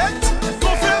recette,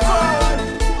 mon frère,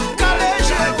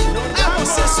 calégé,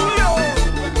 avancé sous yo.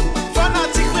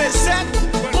 Fanatique recette,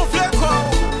 mon frère,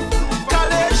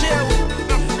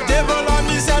 devant la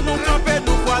misère, nous camper,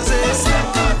 nous croiser.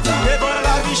 Devant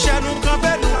la vie chère, nous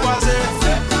camper, nous croiser.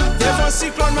 Devant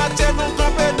cyclone matin, nous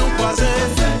camper, nous croiser.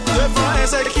 Devant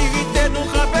insécurité, nous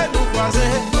camper, nous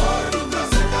croiser.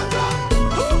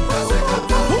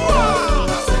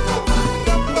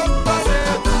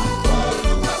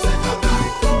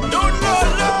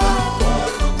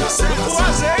 C'est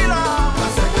croisé là.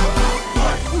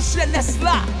 Pour jeunesse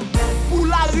là, pour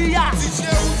la ria,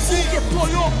 pour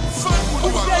Toyo.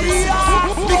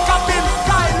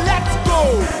 Let's go.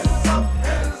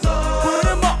 Put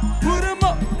him up, put him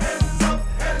up.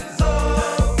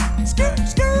 Skip,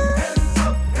 skip.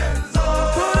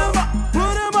 Put him up,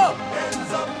 put him up.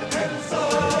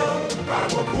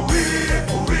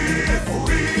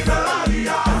 Pourri dans la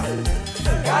ria.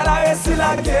 Car si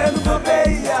la guerre nous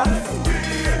obéit.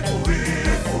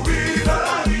 Pourri dans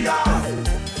la ria.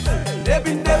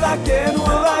 Depuis de la guerre nous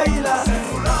envahit là.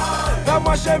 Comme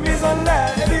moi chemise en l'air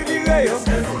et les virés yo.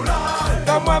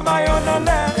 Comme moi maillot en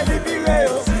l'air et les virés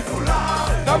yo.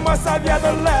 Comme moi savia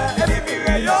dans l'air et les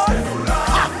virés yo.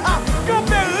 Comme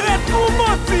mes retours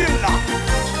mentir là.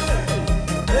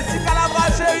 Et si Calabra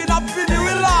chérie n'a fini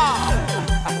oui là.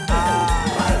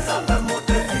 Ça va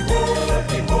monter qui beau.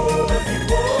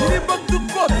 Il est bon de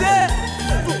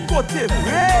tout côté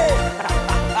vrai.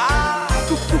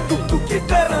 Tout qui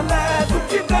te dans l'air, tout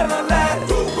qui te dans l'air.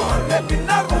 Et puis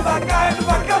n'a qu'on va gagner, nous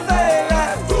va casser.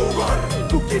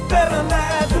 Tout qui te dans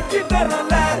l'air, tout qui te dans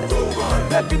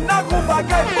l'air. puis n'a gros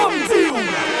bagay, bon m'di ou.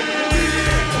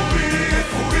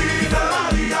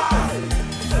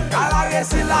 Kalare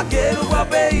si la ke nou va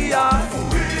peyi ya.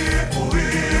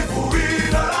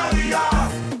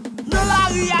 Nan la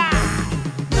ria,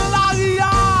 nan la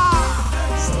ria.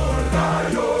 Soldat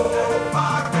yo pa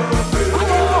kope,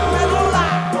 nou la.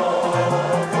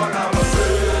 Kon avanse,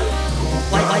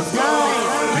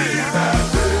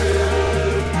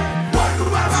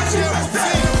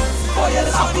 Oye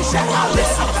la fiche ale,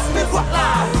 apak me kwa la.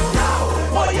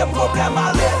 Oye problem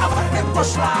ale, apak me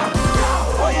poch la.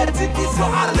 Oye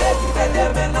dikisyon ale, ki te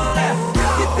deme nan le.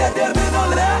 Ki te deme nan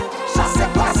le, chase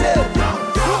kwaze.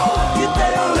 Ki te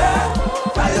yon le,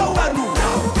 payo wè nou.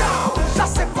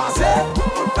 Chase kwaze,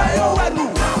 payo wè nou.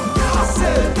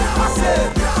 Chase, chase,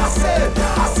 chase,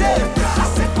 chase,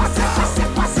 chase kwaze, chase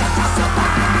kwaze, chase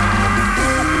kwaze.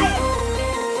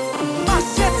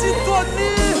 Mache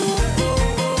Titoni.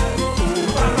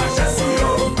 Mache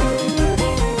Suyo.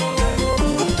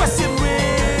 Nou pese mwe.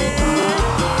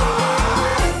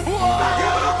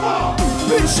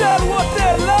 Michel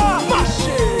Wotela,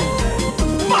 marché,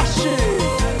 marché.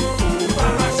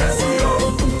 Marché sur yo.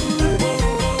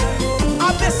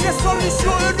 ABC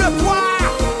solution et de quoi?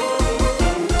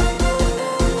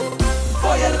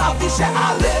 Voyez la vie j'ai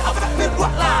allé avec mes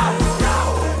doigts là.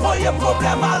 Voyez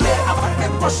problème aller avec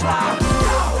mes poches là.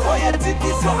 Voyez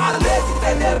division aller qui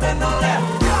t'énerve dans l'air,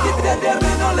 qui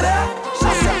t'énerve dans l'air.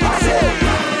 Chasse passé.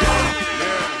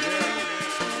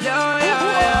 Yo yo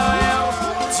yo yo.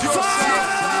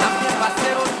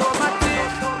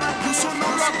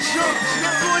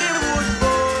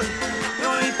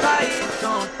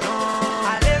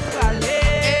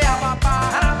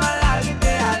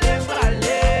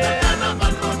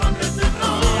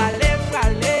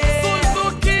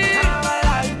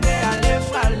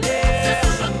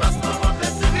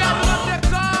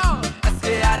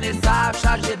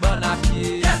 Chargé bon à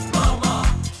pied. Yes, maman.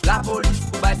 La police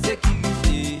pour la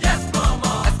sécurité. Yes,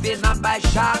 maman. Est-ce que n'a pas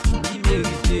chaque qui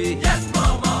mérite? Yes,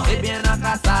 maman. Eh bien, dans la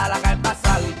casa, la caille passe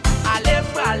à lui. Allez,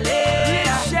 fralé.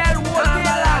 Michel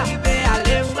Wotela. Allez,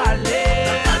 allez, fralé.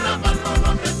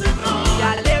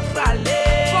 Allez, fralé.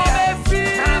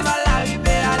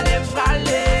 Allez,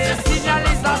 fralé.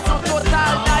 Signalisation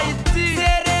totale d'Haïti.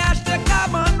 CDH de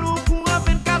Kamanou pour un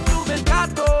 24 sur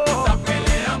 24.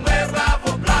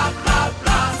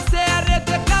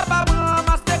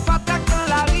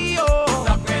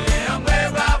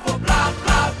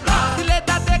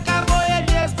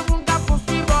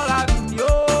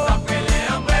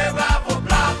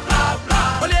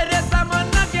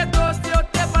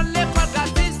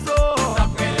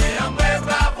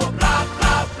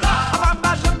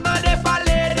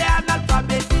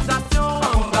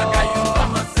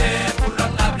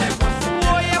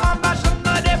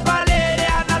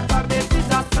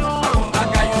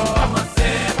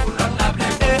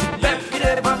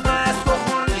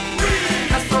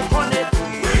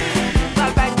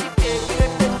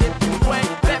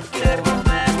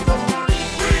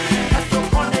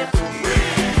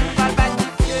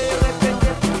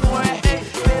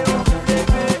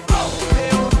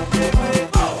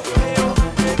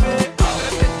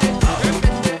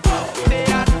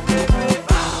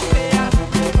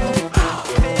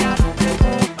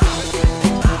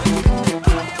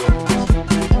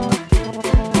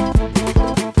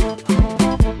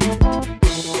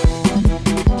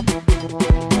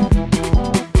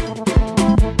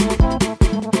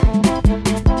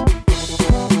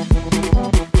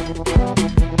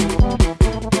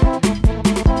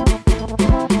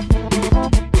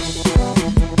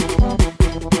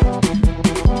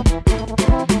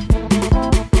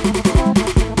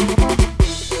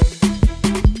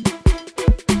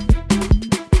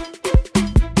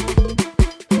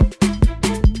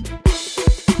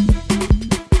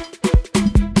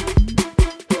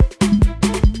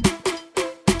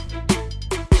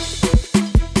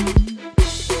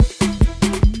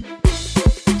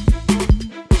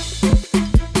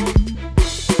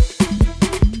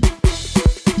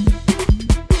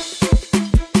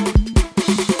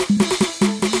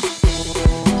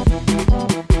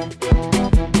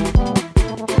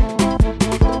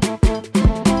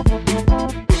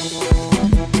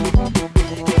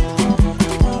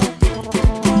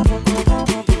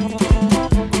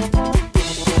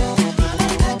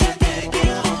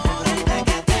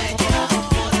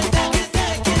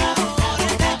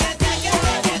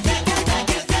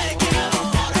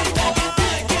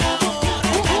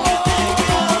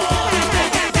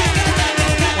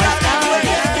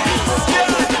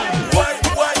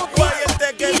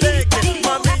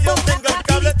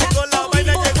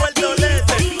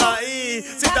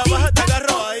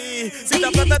 Si te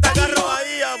plata te agarro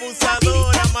ahí.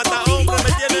 abusadora, mata hombre,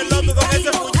 me tiene loco con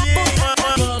ese fullín.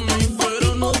 Mami,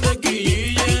 pero no te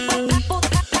quilles.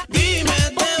 Dime,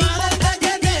 te vale el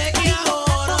teque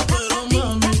ahora, pero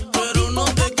mami, pero no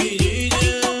te quilles.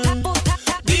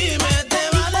 Dime, te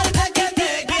vale el teque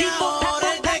ahora,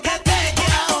 el teque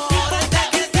ahora, el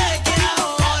teque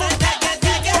ahora, el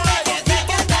teque ahora, el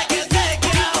teque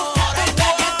ahora, el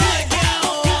teque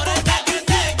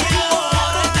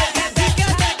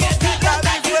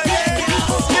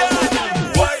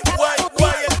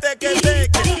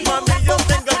Mami, yo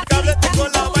tengo el cable, tengo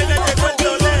la vaina, llegó el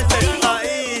violete.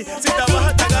 Ahí, si te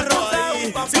bajas te agarro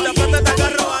ahí, si te aplastas te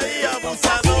agarro ahí.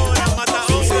 Abusadora, mata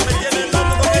hombre, me tiene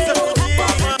loco con ese fullín.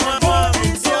 Mami,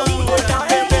 segura,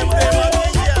 vete,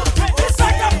 mamilla. Esa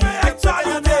café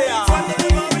actualidad.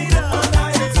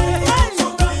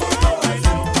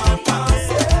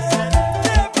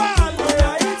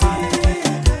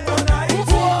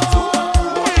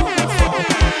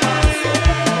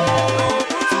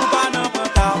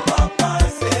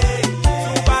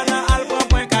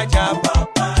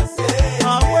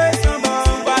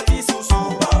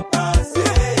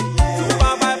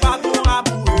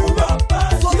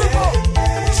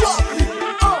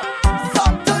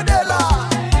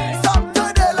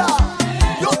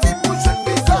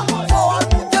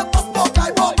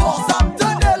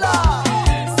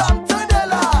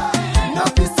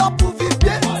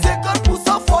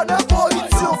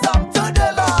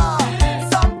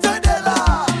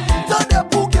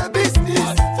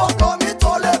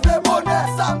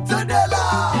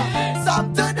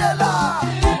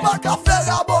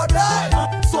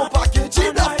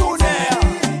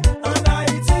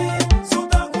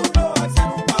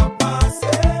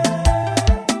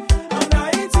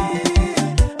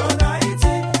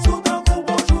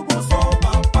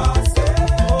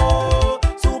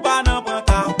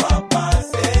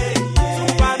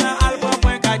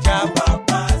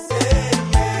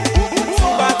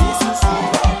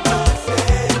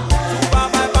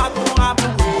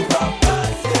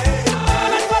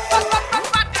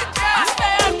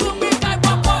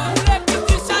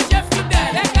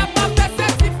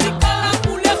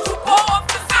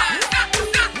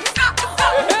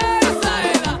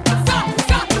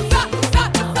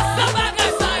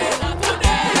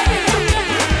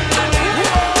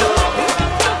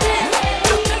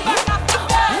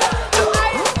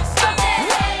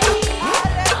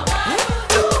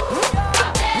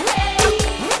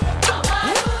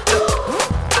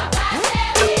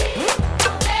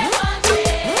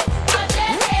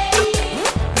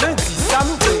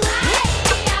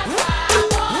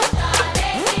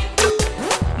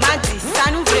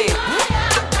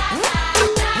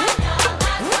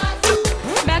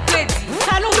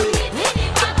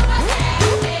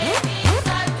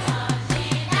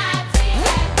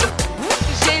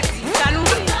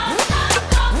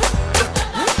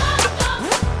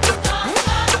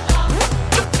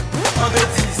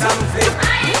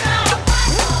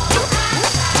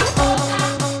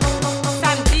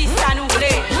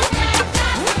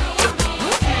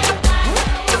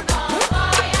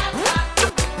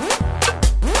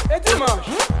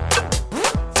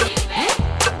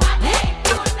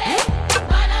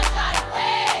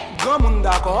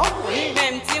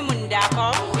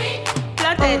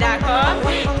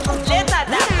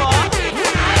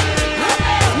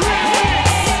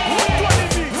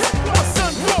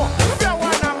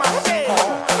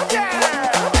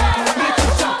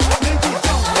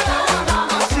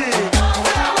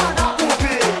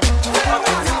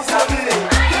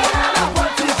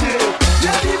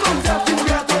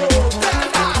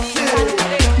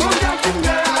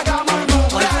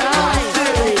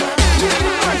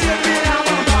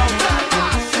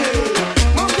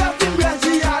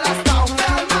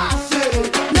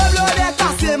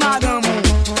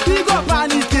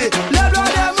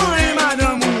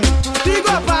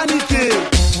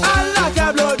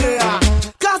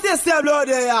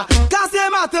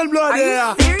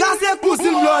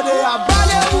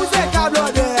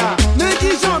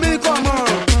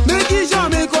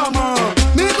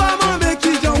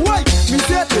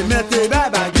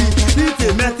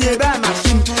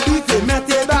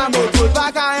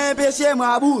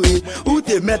 Ou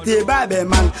te mette ba be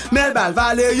man, mel bal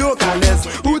vale yo kanes.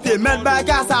 Ou te mette ba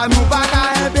kasa nou pa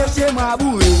ka empêche mwa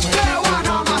boué. They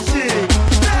wanna marcher,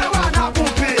 they wanna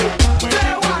pomper,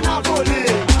 they wanna voler,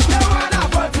 they wanna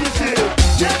voltiger.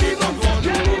 They be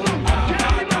contrôle,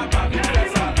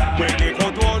 Mwen ki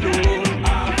kontrol nou,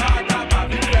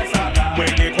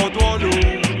 mwen ki kontrol nou,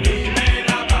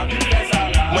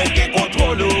 mwen ki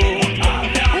kontrol nou.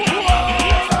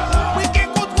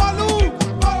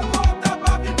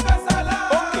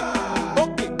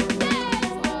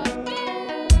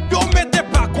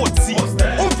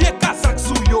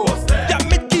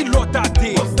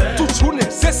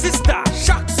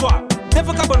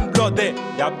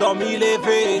 Y'a dormi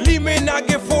levé. Li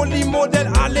menage folie modèle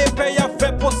à l'épée y'a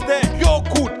fait poster. Yo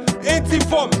coûte,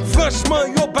 antiforme, franchement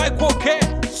yo bay coquet.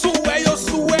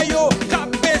 Soué yo, cap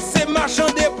baissé marchand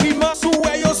déprimant.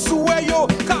 Soué yo,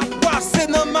 cap passé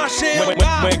dans marché.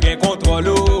 Moi gen contrôle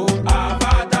ou.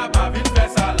 Avata pa vin fè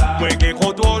ça là. Moi gen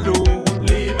contrôle ou.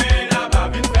 Li mena pa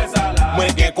vin fè ça là. Moi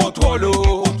gen contrôle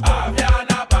ou.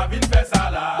 Aviana pa vin fè ça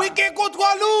là. Moi gen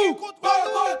contrôle ou.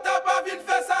 Bogota pa vin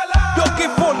fè ça là. Yo gen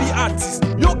folie artiste,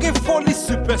 yo gen folie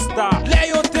superstar. Les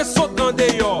yo te saute dans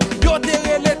dehors, yo te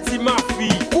relè ti ma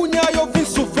fille. Kounya yo vin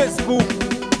sur Facebook,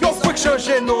 yo faut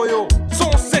changer non yo.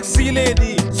 Son sexy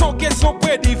lady, son question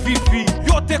près di fifi.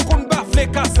 Yo te kon bafle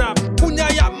kasap, kounya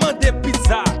ya mande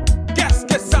pizza. Qu'est-ce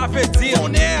que ça veut dire?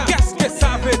 Qu'est-ce que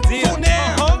ça veut dire?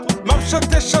 M'a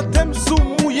chante m'sou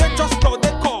mouye just pour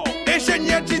des corps.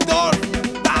 Ingénieur d'idole,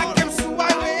 ta kem sou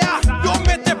area. Yo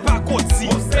mette pas koti,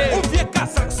 ou vie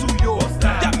kasak sou yo.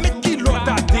 Ya met kilo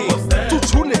date, tout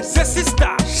journée c'est sista.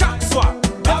 Chaque soir,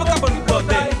 y'a pas bon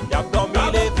côté. Y'a dormi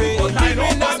levé,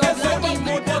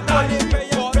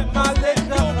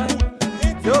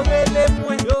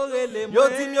 yo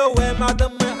dim yo ouais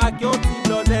madame moi a qui on dit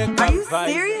l'honneur. Are you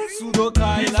serious? Soudo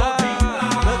Kaila,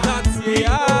 le quartier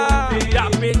y'a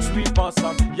pétri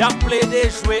ensemble, y'a plaidé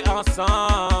jouer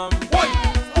ensemble. Oui,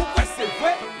 pourquoi c'est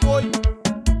vrai? Oui,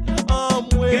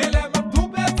 moi. Quel est ma tout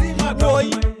petit madame? Oui,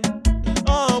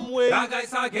 moi. Bagay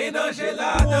sa gen danger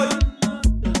la donne.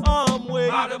 Moi,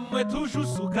 madame moi toujours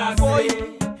sous cassé.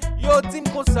 Yo dim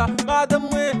comme ça, madame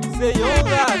moi c'est yo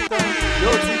raton.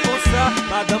 Yo dim comme ça,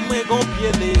 madame moi gon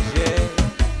pied léger.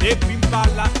 Depuis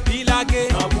m'pala, il a gay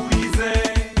en bouisé.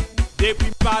 Depuis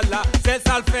m'pala, c'est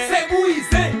ça le fait. C'est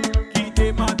bouisé.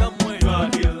 Quittez madame moi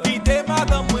tranquille. Quittez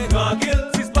madame moi tranquille.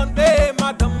 Suspendez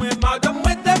madame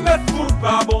moi te met full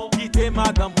pas bon. Quittez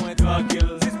madame moi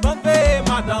tranquille. Suspendez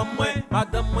madame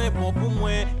moi bon pour moi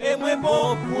et moi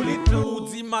bon pour les tout.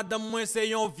 Dit madame moi c'est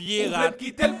yon viera.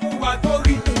 Quittez le pouvoir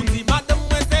d'ori. Dit madame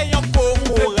moi c'est yon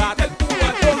corora. Quittez le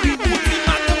pouvoir d'ori. Dit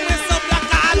madame moi semble la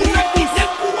calme. Quittez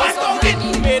le pouvoir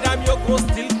d'ori. Mesdames yo gros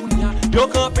style kounya. Yo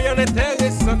campé en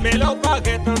intéressant mais leur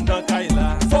baguette en dans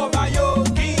kaila. Faut ba yo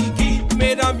kiki.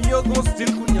 Mesdames yo gros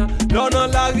style kounya. L'on dans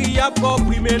la ria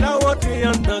compris mais la rentrée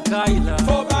en dans kaila.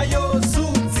 Faut ba yo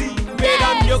souti.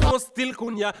 Mesdames yo gros style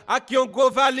kounya. A qui on go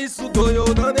valise sous do yo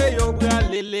dans de yo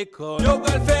brale l'école. Yo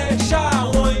bral fait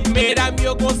charoy. Mesdames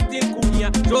yo gros style kounya.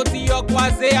 Jodi yo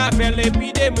croisé avec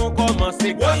l'épidémie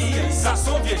commencé. Oui, ça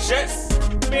son vieux geste.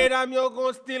 Mesdames yo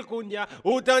gon style kounya.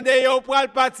 Autant de yo pral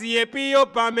parti et puis yo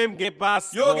pas même gen passe.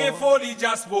 Yo gen folie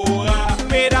diaspora.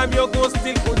 Mesdames yo gon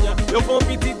style kounya. Yo font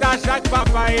petit à chaque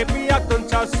papa et puis attend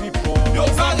cha support. Yo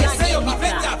va laisser yo pa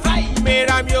fait travail.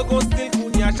 Mesdames yo gon style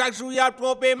kounya. Chaque jour y'a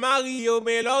trompé mari yo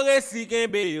mais l'on récit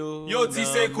kembe yo. Yo dit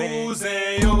c'est cousin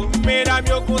yo. Mesdames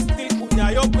yo gon style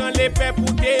kounya. Yo prend l'épée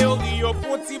pour théorie yo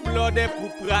pour ti blode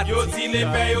pour prat. Yo dit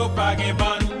l'épée yo pa gen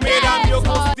ban. Mesdames yo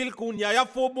gon style kounya. Y'a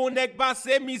faut bon nèg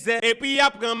passer misère et puis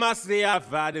après masser à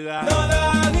vadra. Dans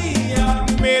la ria.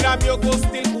 Mesdames yo gon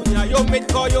style kounya. Yo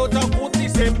met ko yo dans kouti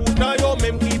c'est pourtant yo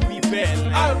même qui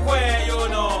pipel. Al kwe yo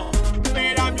non.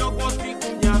 Mesdames yo gon style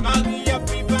kounya. Marie a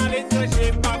pris par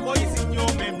l'étranger pas quoi ici yo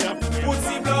même la.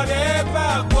 Pouti blode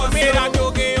pas quoi. Mesdames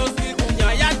yo gen yo style kounya.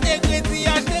 Y'a des crédits,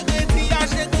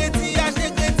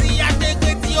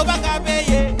 yo va ka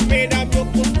payer. Mesdames yo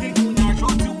gon style kounya.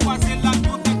 Jodi quoi c'est la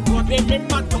côte et même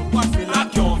maintenant quoi c'est la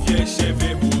qui on vient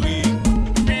cheve mourir.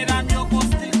 Mesdames yo gon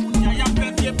style kounya. Y'a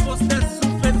fait vieux poster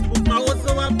sur Facebook. Ma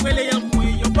oso après les yamoué.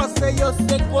 Yo passe yo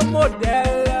c'est gros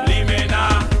modèle. Limena,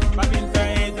 pas bin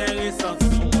fait intéressant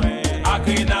sous moi.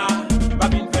 Agrina, pas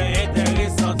bin fait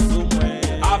intéressant sous moi.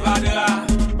 Avadra,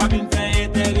 pas bin fait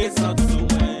intéressant sous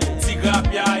moi.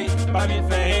 Tigrapiaï, pas bin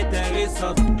fait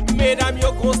intéressant. Mesdames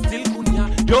yo gon style kounya.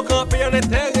 Yo campé en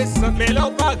intéressant mais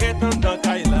leur baguette en dans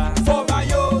kaila. Faut ba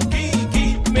yo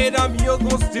kiki. Mesdames yo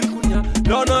gon style kounya.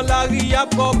 L'on dans la ria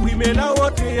compris mais la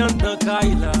rentrée en dans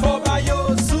kaila. Faut ba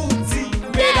yo souti.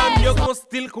 Mesdames yo gon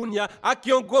style kounya. A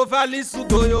qui on go valise sous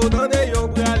do yo dans de yo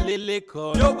brale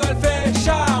l'école. Yo bral fait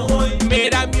charoy.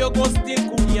 Mesdames yo gon style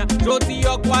kounya. Jodi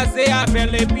yo croisé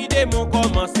avec l'épidémie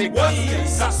commencé. Oui,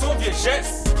 ça son vieux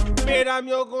geste. Mesdames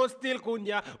yo gon style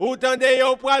kounya. Autant de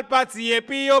yo pral parti et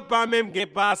puis yo pas même gen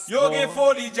passe. Yo gen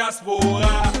folie diaspora.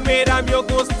 Mesdames yo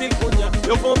gon style kounya.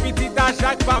 Yo font petit à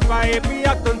chaque papa et puis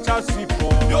attend cha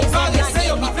support. Yo va laisser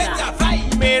yo pa fait travail.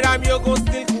 Mesdames yo gon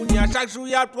style kounya. Chaque jour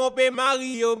y'a trompé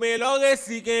mari yo mais l'on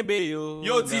récit kembe yo.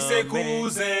 Yo dit c'est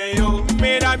cousin yo.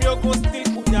 Mesdames yo gon style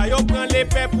kounya. Yo prend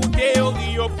l'épée pour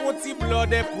théorie, yo font ti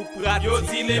blonde pour pratiquer. Yo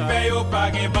ti les paye yo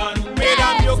pa gen ban.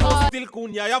 Mesdames yo kon style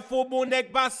kounya, ya faut bon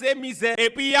nèg passer misère et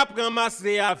puis après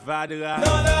masser à vadra.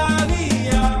 Dans la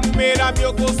ria. Mesdames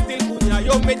yo kon style kounya,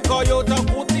 yo met ko yo tan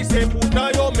konti c'est pourtant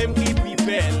yo même qui pi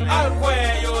belle. Al kwe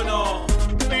yo non.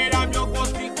 Mesdames yo kon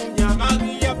style kounya,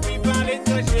 Maria pi van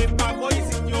l'étranger pas moi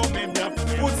ici yo même bien.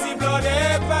 Pour ti blonde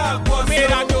pas quoi.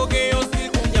 Mesdames yo gen yo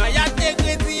style kounya, ya te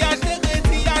crédit,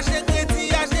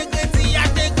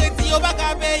 yo pa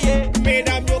ka paye.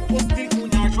 Mesdames yo kon style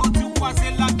kounya, jodi ou kwa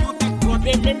c'est la yo ta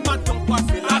kote, même matin kwa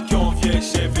c'est la ki on vie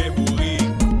cheve bourri.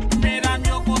 Mesdames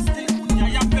yo kon style kounya,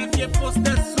 ya fait vie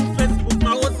poster sur Facebook,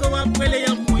 ma ozo après les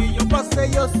yamoué, yo pense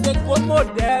yo c'est gros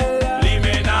modèle.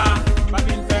 Limena, pas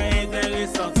vin fait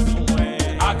intéressant sous moi.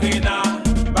 Agrina,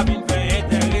 pas vin fait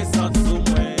intéressant sous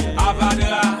moi.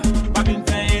 Avadra, pas vin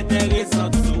fait intéressant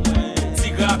sous moi.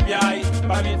 Tigrapiaï,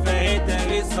 pas vin fait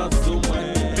intéressant sous moi.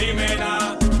 Limena,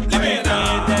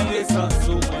 intéressant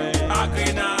sous moi.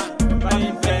 Agrina, pas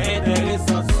une fait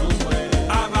intéressant sous moi.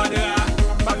 Avadra,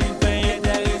 pas une fait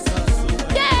intéressant sous moi.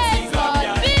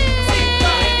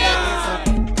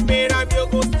 Mesdames yo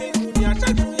ghosté kounya,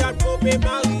 chaque jour y'a le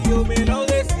mari yo, mais l'on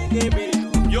récite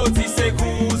yo ti c'est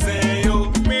cousin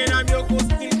yo. Mesdames yo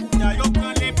ghosté kounya, yo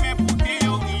prend les paix pour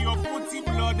théorie, yo font ti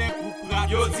blonde pour prat.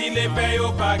 Yo ti les paix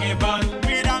yo pa gen ban.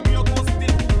 Mesdames yo ghosté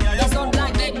kounya, yo font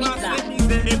les passer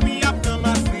misère et puis après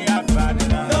masser à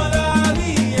vadra.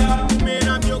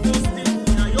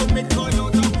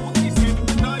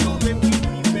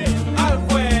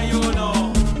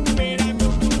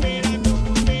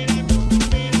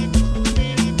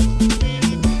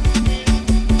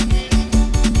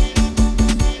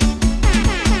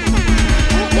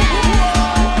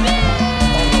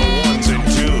 Ones and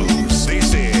twos,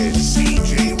 this is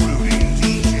CJ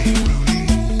Rudy.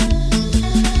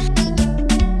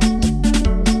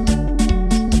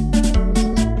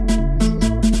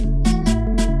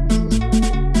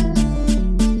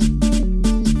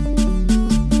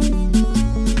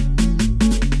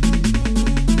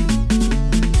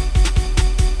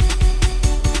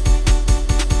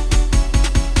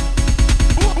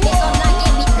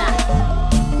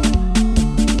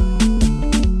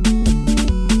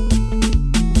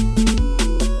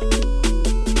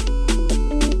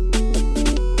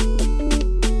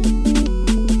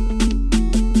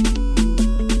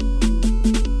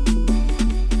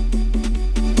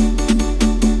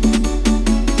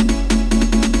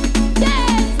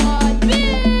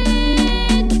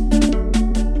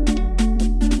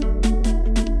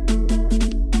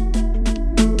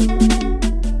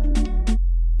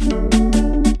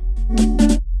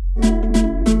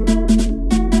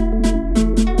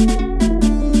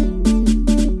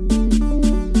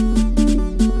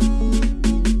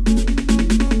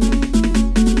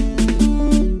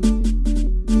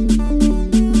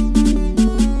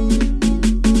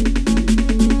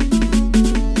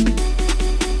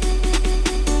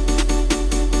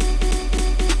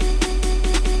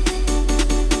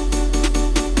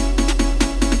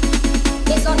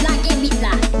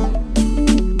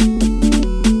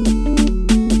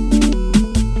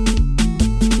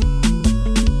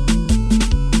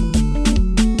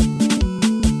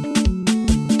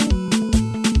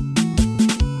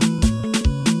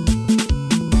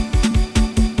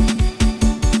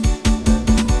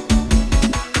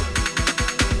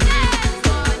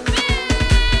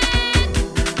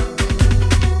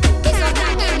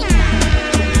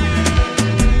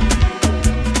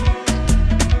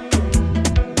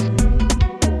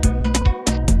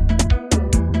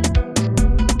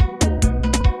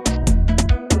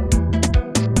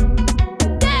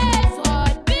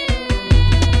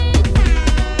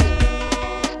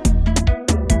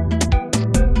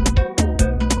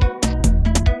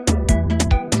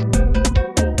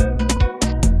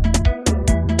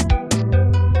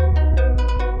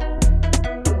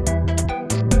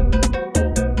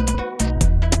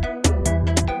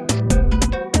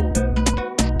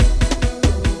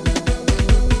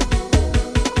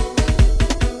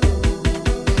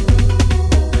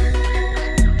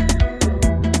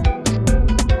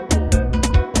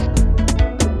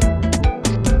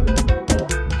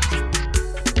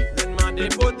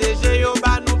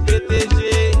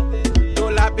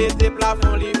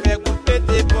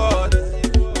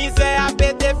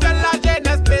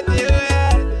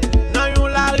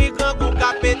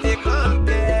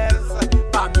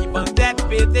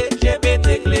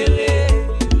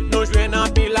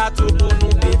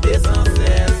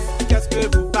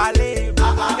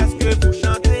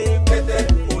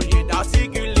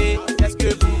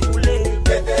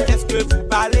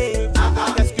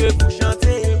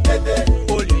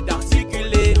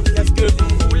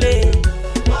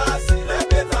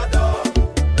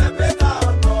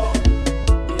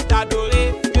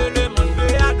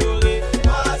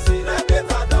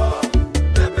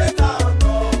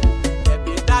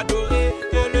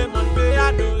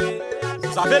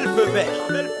 Vous avez le feu vert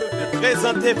de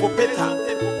présenter vos pétards.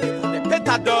 Les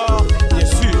pétards d'or, bien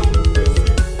sûr.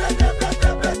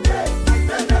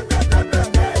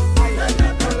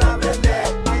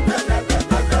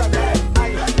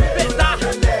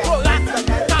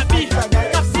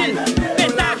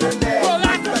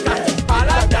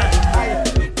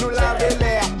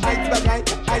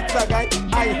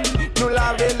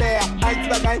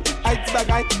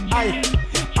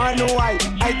 I know why,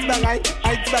 I bagay,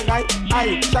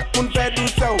 chaque monde fait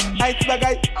douceur, I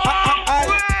bagay,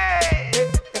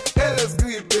 eles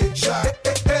gripe,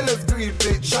 eles gripe,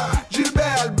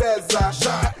 Gilbert Albeza,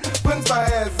 Prince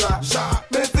Faeza,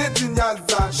 Mese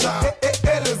Dinyaza,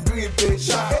 eles gripe,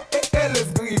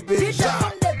 eles gripe, fait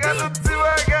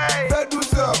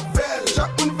douceur, belle,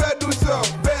 chaque monde fait douceur,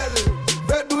 belle,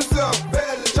 fait douceur,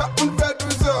 belle, chaque monde fait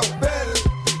douceur, belle,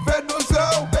 fait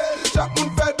douceur, belle, chaque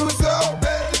monde fait douceur,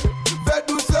 belle.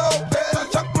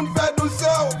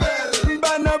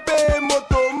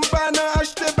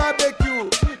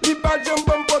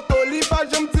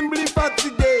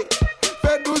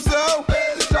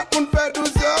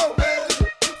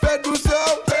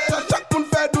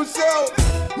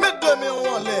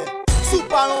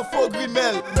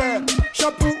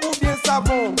 Shampoo ou bien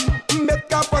savon, mettre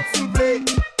capote s'il vous plaît.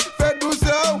 Fais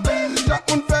douceur, chaque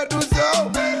monde fait douceur.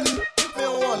 Mais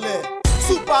on l'est,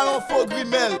 sous parlant faux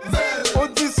grimel. On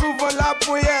dit souvent la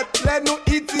poète, les nous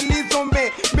utilisons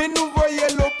mais nous voyons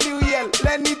le pluriel,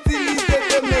 les nous utilisons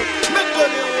demain. Mais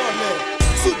demain on l'est,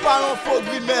 sous parlant faux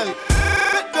grimel.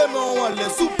 Mais demain on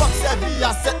l'est, sous pas servi à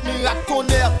 7 miracles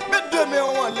tonnerre. Mais demain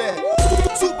on l'est,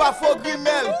 sous pas faux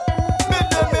grimel. Mais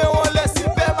demain on l'est, si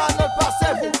permanent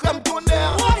passez vous comme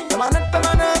tonnerre. Permanent,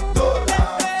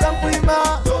 comme prima.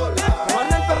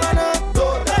 Permanent,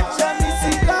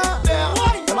 Jamisica.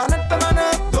 Permanent,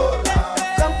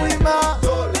 comme prima.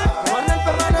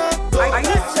 Permanent, are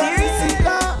you serious?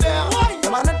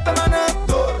 Permanent,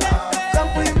 comme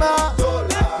prima.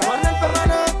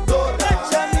 Permanent,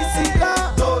 Jamisica.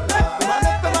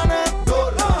 Permanent,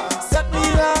 7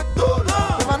 miracles.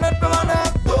 Permanent,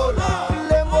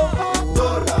 les mots.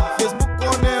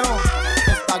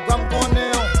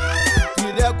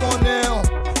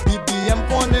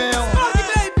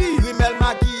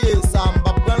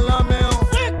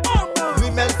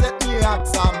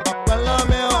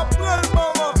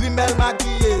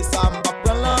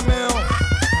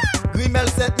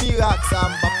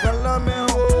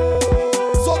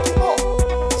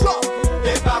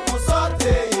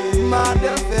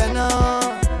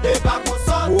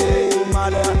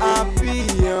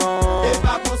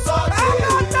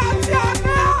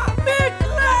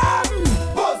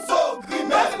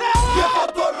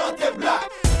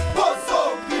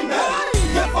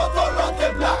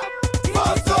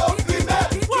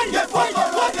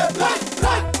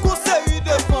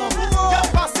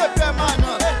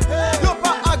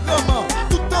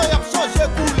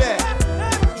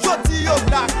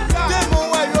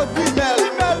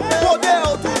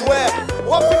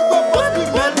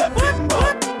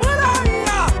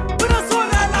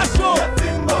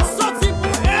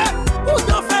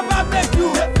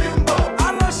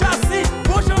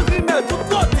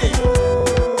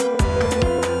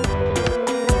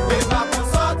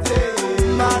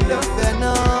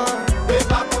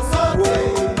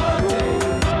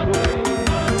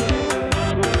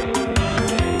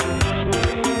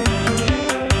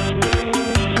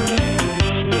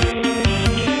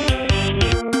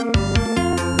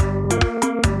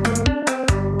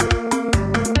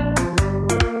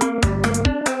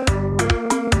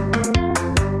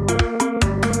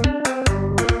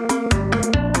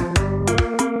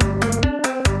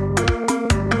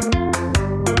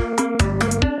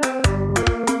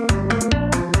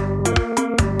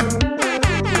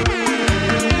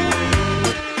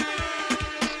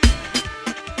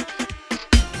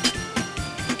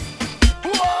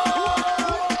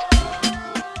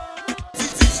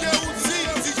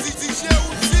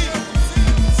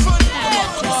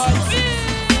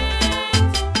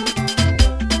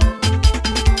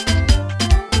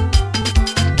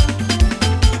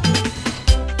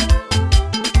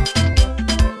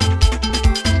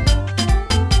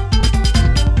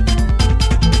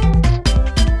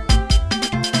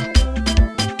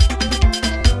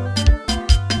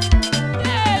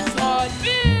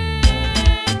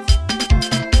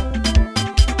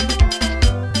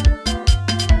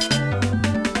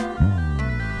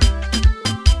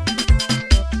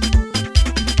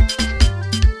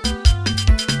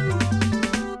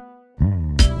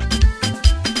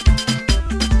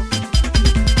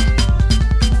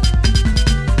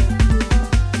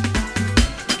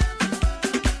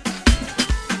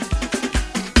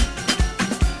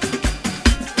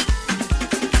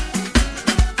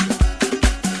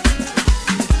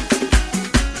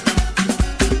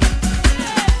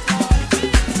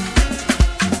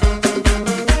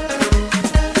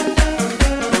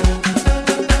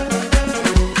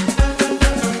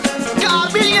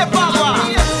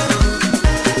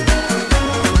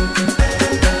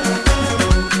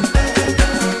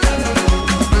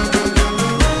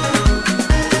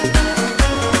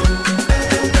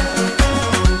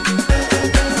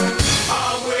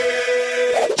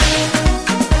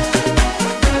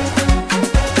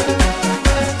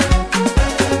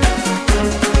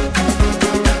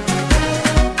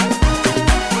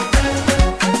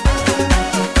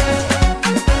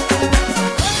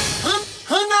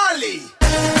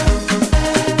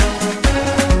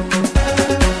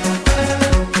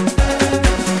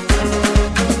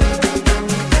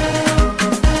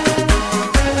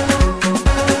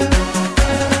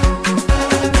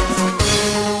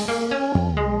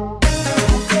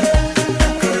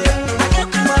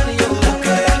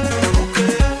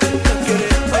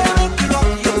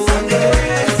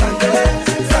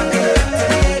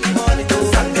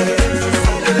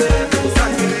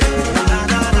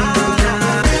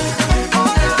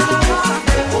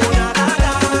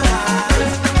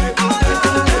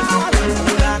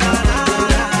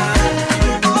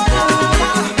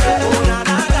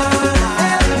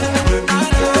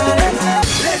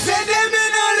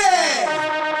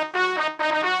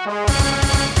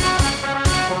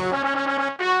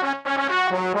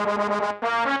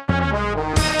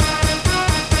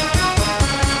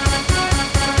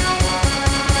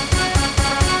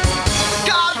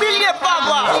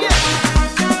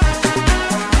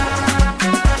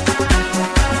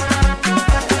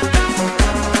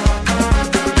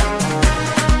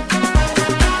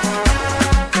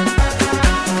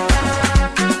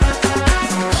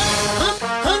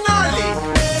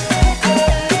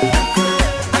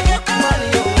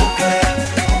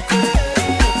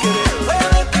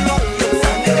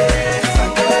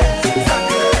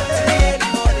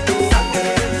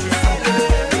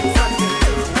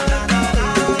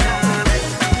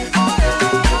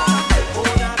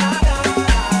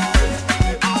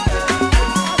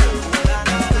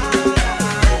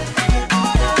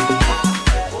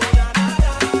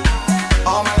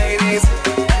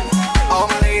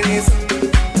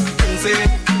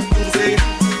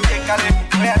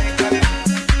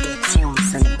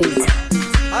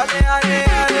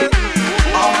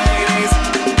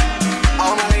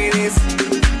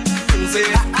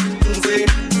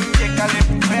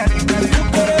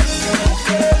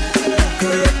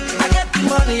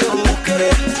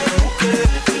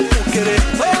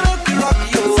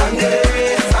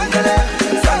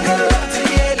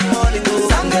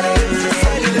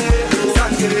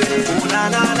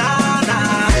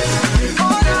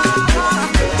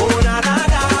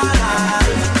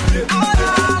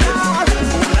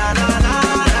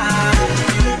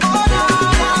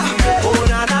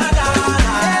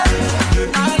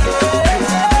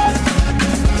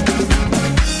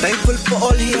 Thankful for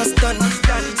all he has done.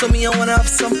 So me, I wanna have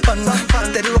some fun.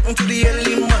 Steady rocking to the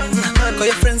early man. Call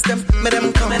your friends, them, make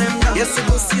them come. Yes, I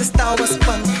go see a Star Wars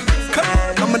fun.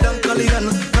 I'm a dunk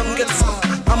Leon, come get some.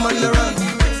 I'm on the run.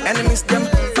 Enemies, them,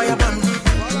 fire ban.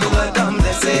 The world,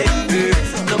 they say,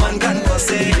 no man can go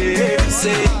say,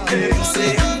 say.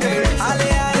 Ale,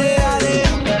 ale, ale.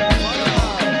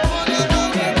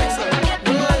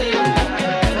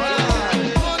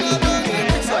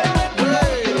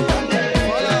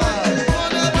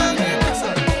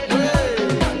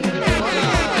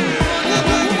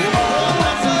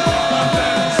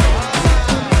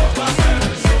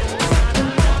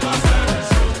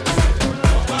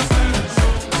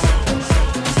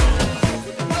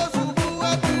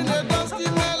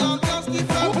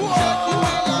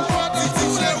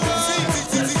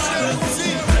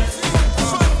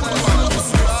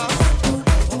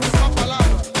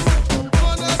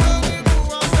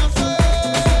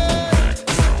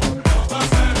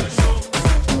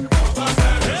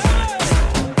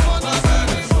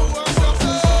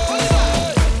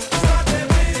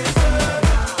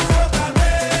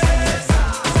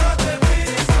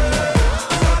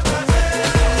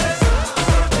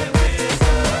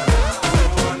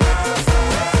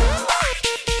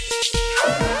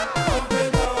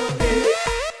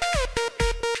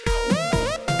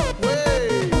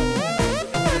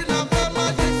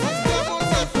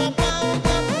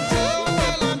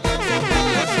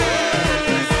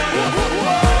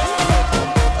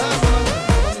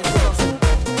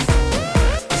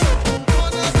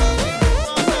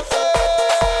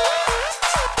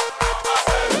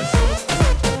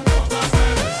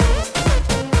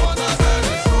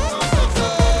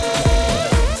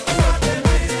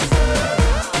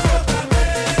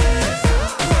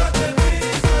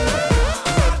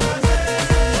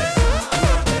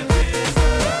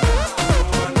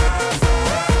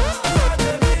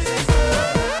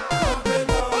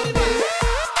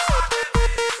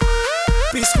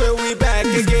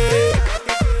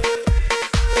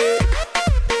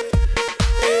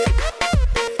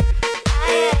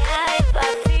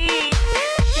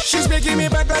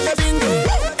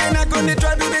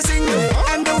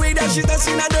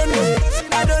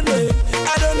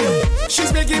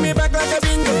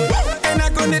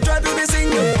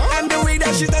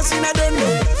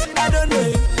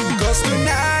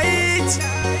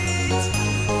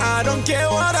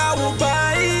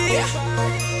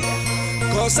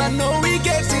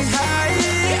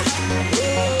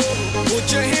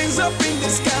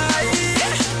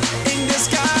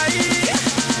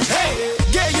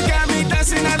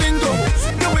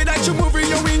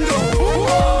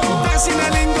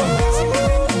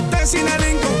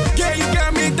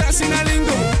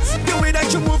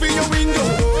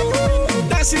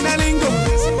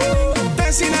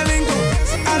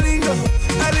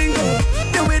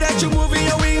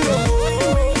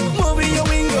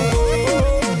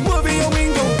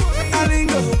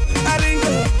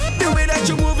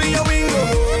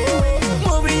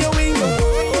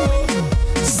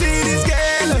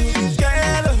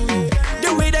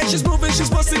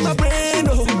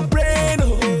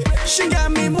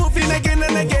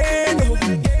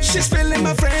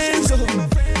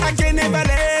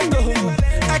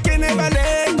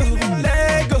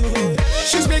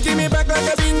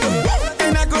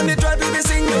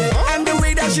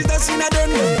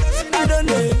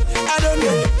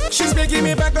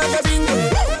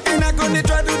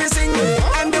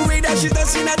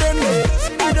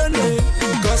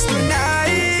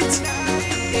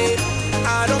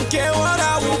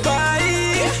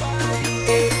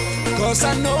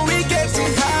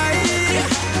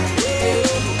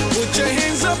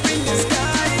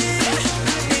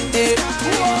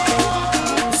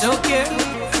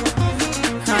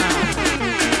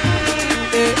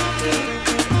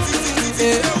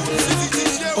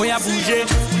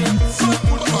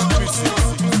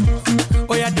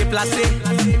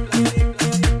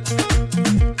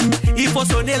 Il faut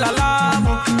sonner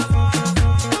l'alarme.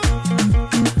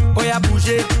 Oh y'a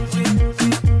bougé.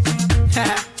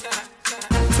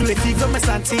 Tous les filles veulent me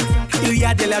sentir. Il y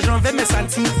a de l'argent, veulent me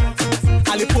sentir.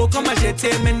 À l'époque, comment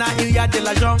j'étais, maintenant il y a de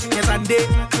l'argent, mes années.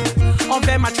 On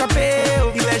veut m'attraper.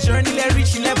 Il est jeune, il est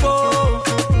riche, il est beau.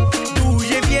 D'où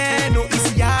je viens, nous,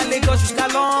 ici à Lagos jusqu'à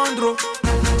Londres.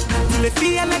 Tous les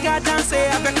filles, les gars danser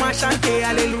avec moi chanter,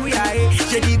 alléluia.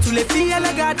 J'ai dit tous les filles,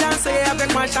 les gars danser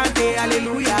avec moi chanter,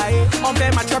 alléluia. On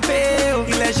veut m'attraper.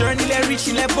 Il est jeune, il est riche,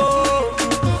 il est beau.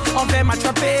 On veut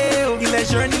m'attraper. Il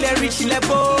est jeune, il est riche, il est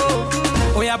beau.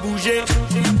 Oh y'a bougé.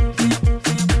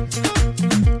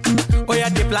 Oh y'a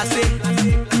déplacé.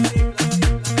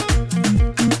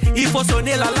 Il faut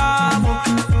sonner l'alarme.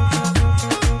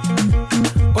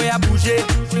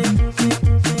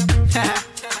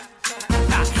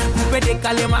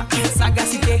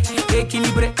 sagacité,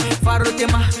 équilibré,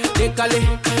 farotema, décalé,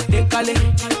 décalé,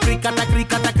 cricata,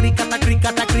 cricata, cricata,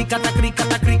 cricata, cricata,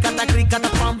 cricata, cricata, cricata,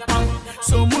 pam pam.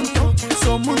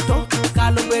 Somunto,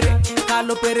 calopéré,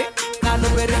 calopéré,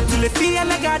 calopéré. Tous les filles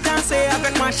elles gars danser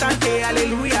avec moi chanter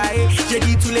alléluia. J'ai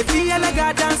dit tous les filles elles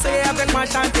gars danser avec moi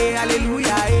chanter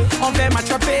alléluia. On veut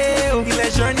m'attraper, il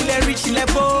est jeune, il est rich, il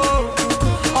est beau.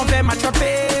 On veut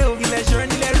m'attraper, il est jeune,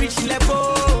 il est rich, il est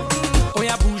beau. On y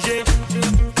a bougé,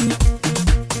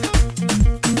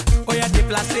 on y a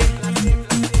déplacé.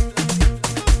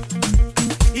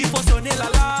 Il faut sonner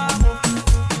l'alarme.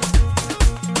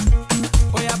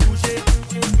 On y a bougé.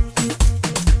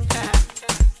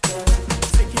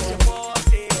 C'est qui je porte,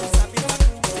 vous savez pas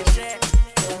tout, c'est cher.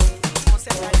 On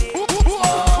s'est allé.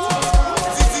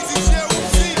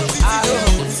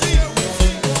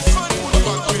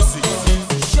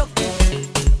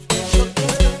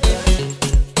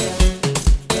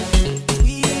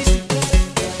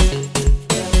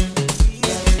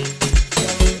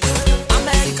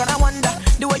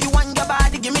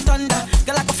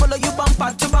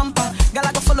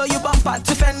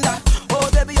 To fender. Oh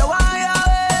baby, you're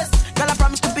wireless. Girl, I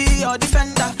promise to be your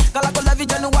defender. Girl, I go love you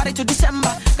January to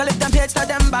December. Girl, if them hate, start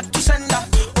them back to sender.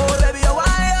 Oh baby, you're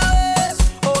wireless.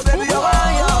 Oh baby, you're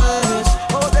wireless.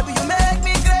 Oh baby, you make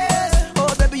me grace.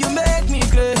 Oh baby, you make me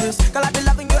grace. Girl, I be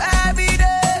loving you every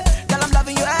day. Girl, I'm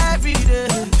loving you every day.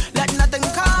 Let nothing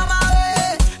come my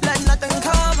way. Let nothing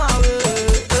come my way.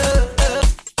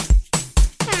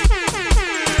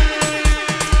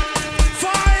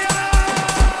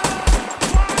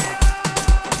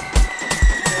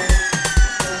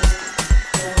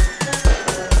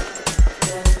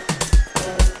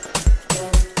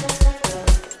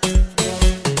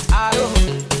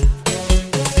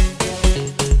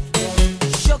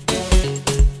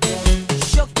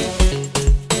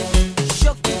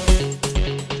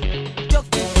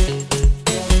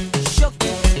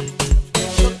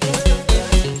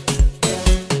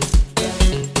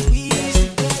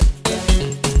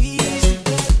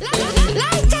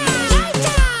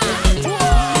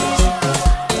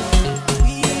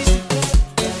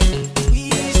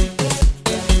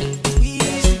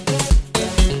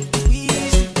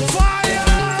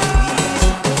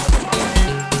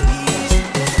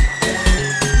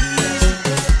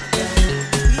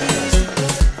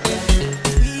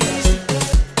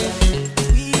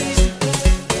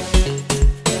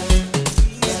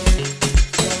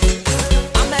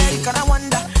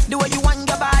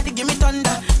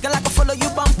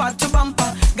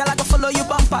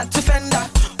 To fender.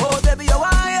 Oh baby, you're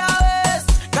wireless.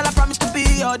 Girl, I promise to be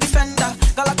your defender.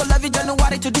 Girl, I go love you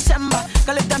January to December.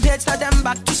 Girl, if them hate, start them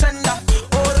back to sender.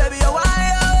 Oh baby, you're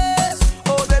wireless.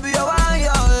 Oh baby, you're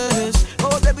wireless.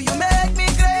 Oh baby, you make me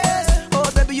grace.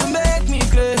 Oh baby, you make me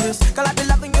grace. Girl, I be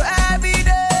loving you every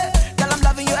day. Girl, I'm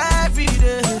loving you every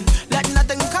day. Let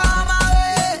nothing come my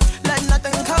way. Let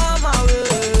nothing come my way.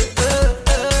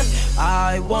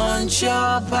 I want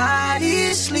your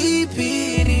body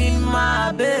sleeping in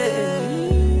my bed.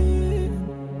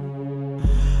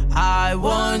 I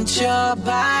want your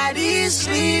body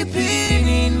sleeping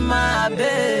in my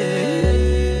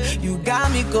bed. You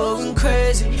got me going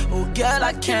crazy. Oh girl,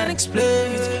 I can't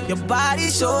explain it. Your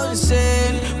body's so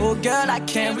insane. Oh girl, I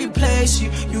can't replace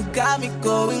you. You got me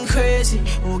going crazy.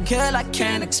 Oh girl, I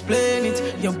can't explain it.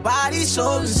 Your body's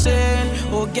so insane.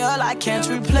 Oh girl, I can't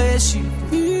replace you.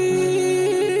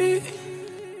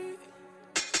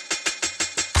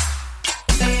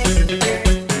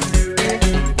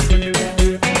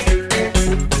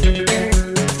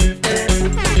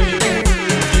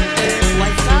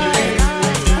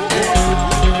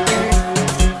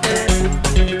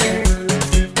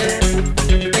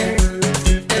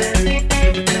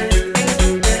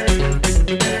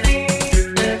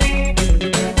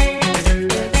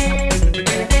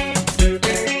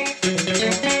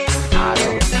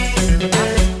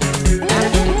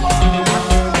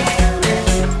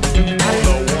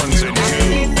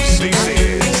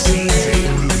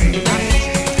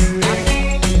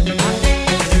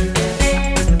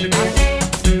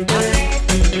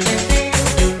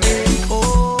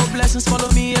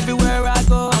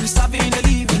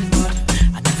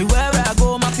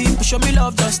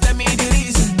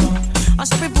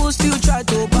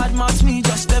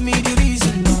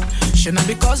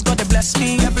 Because God bless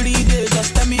me every day,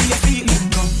 just tell me you're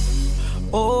feeling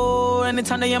Oh,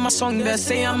 anytime they hear my song, they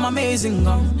say I'm amazing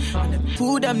And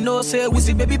who them know say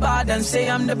Wizzy baby bad and say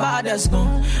I'm the baddest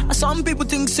And some people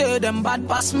think say them bad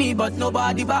past me, but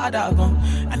nobody bad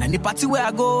And any party where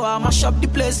I go, I mash up the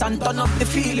place and turn up the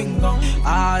feeling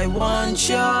I want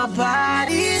your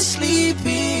body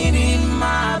sleeping in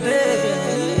my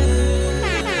bed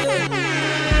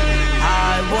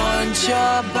want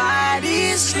your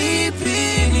body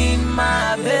sleeping in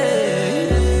my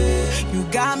bed. You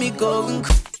got me going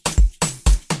crazy.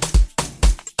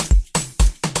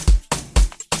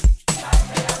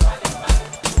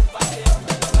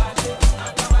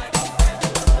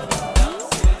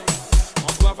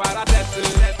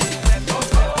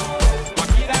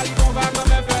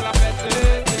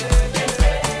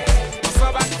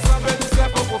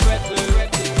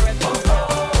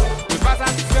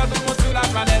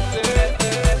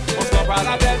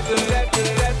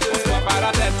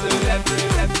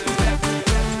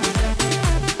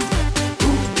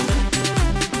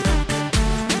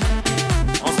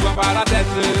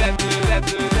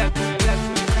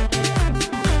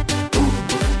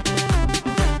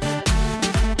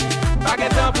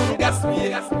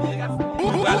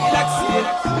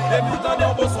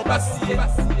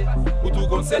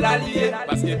 C'est l'allié,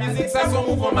 parce que musique ça son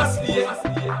mouvement masse lié.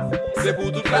 C'est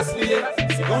pour toute classe liée.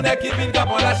 Si on est qui vient qu'à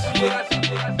la chier,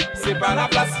 c'est pas la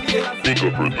place liée.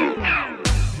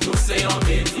 Nous c'est un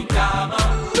médicament.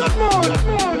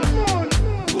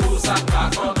 Pour ça pas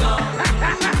content.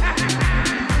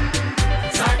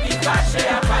 Ça qui fâche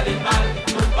à pas les mal.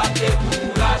 Nous pas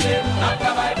décourager. On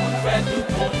travaille pour faire tout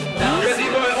le monde.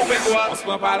 On fait quoi? On se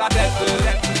prend pas la tête.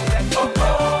 Oh oh.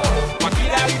 Quoi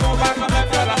qu'il arrive on va quand même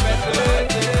faire la fête.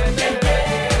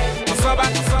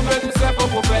 Faut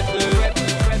prophète.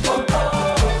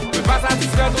 Ne pas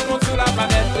satisfaire tout le monde sur la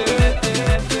planète.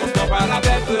 On se prend pas la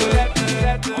tête.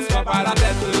 On se prend pas la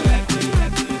tête.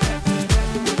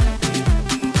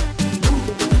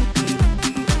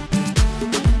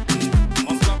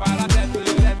 On se prend pas la tête.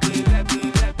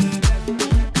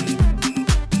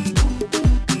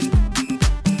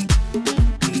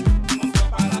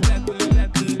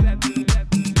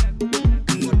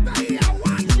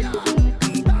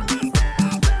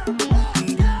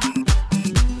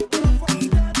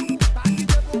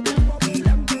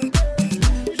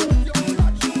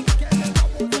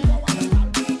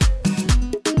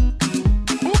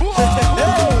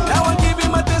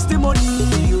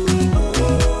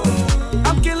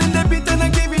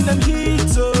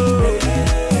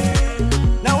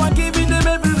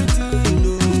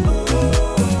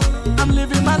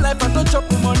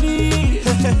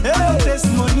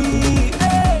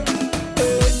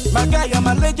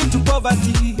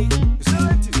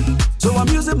 So I'm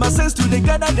using my sense to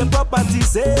gather the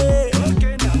properties.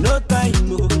 No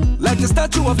time, like the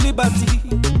Statue of Liberty.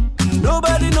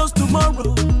 Nobody knows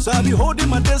tomorrow, so I'll be holding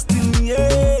my destiny.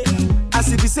 I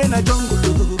see the same jungle.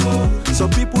 Some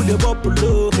people they bubble.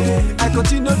 I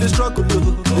continue the struggle.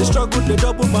 The struggle they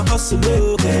double my hustle.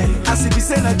 I see the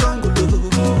same jungle.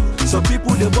 Some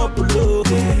people they bubble.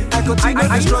 I continue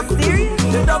the struggle.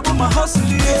 They double my hustle.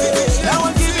 Now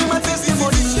I'm giving my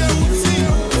testimony.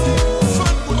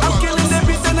 I'm killing them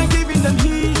beat and I'm giving them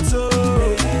heat. So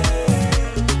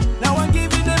now I'm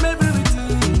giving them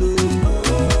everything.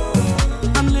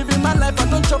 I'm living my life. I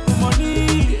don't chop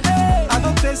money. I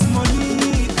don't taste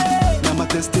money. Now my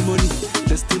testimony,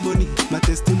 testimony, my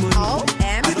testimony.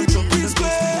 I don't chop this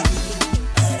way.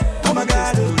 Oh my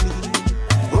God,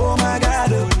 oh my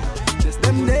God. Just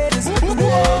them days.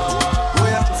 Oh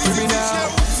yeah, see me now.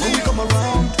 When we come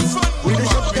around, we the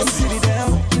shop them city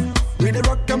down. We the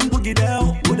rock and boogie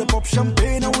down. We the pop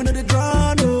champagne and we know the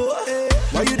drown.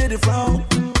 Why you did it frown?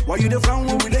 Why you the frown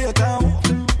when we lay your town?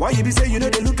 Why you be say you know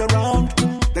they look around?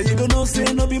 Then you gonna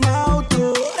say no be mouth.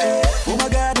 Oh my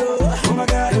God, oh my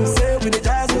God. Them say we the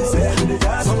jazz,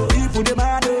 some people they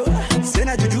mad. Say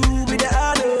na juju with the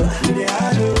hard,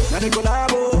 now they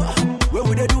collabo. Where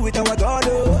would they do with our God?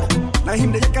 Now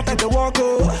him they cut at the walk.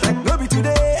 Like no be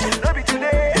today, no be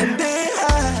today. Them they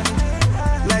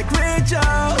high, like Ray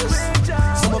Charles.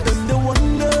 Some of them they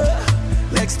wonder,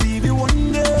 like Stevie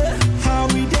Wonder. How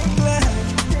we declare,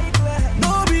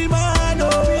 no be man, no.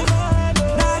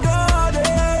 Now God,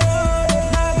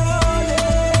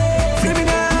 free me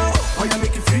now. Oh you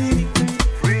make it free,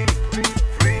 free.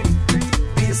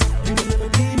 Be yourself, you will never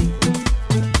be me.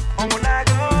 Oh my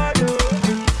God,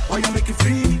 oh you make it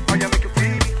free, oh you make it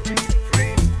free.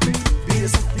 Be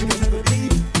yourself, you will never be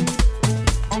me.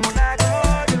 Oh my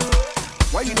God,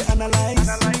 why you dey analyze?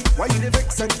 Why you dey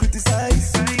vex and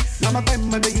criticize? Now my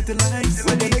time and they utilize.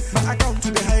 When they make my account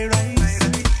to the high rise.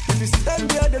 If you sit down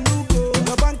there, the look,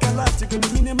 the bank a lot, you can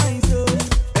minimize.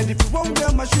 And if you won't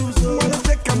wear my shoes, wanna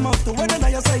take them out to wear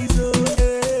your size.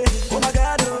 Oh my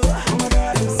God, oh my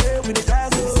God. Say with the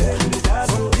jazz,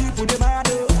 some people they mad.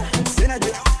 Say na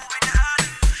you.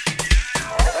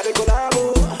 Now they collabo.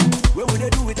 Where would they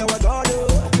do with our God?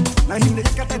 Now him they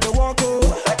cut at the walk.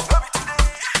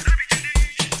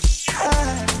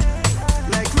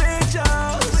 Like Ray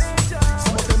Charles.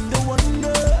 Some of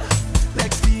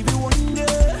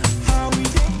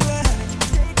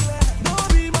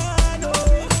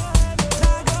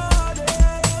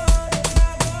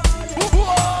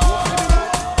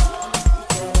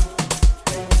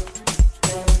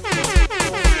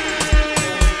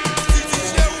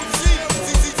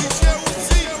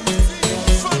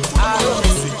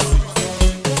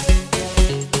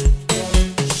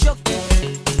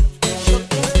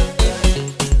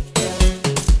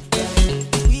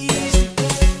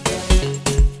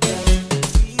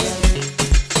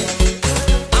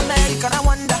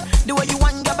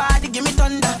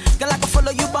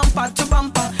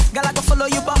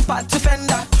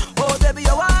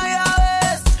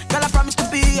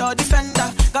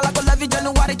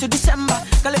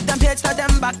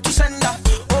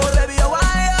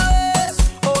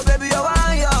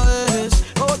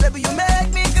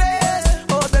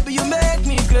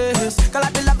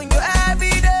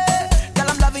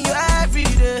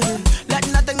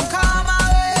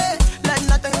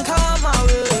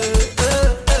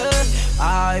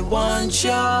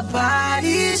your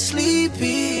body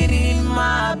sleeping in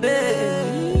my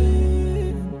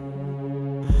bed.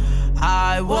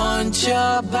 I want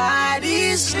your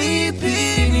body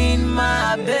sleeping in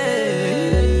my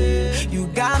bed. You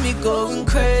got me going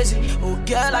crazy, oh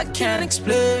girl, I can't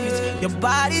explain it. Your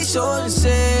body's so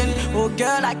insane, oh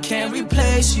girl, I can't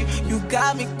replace you. You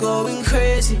got me going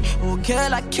crazy, oh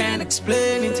girl, I can't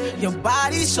explain it. Your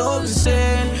body's so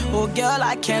insane, oh girl,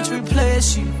 I can't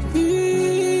replace you.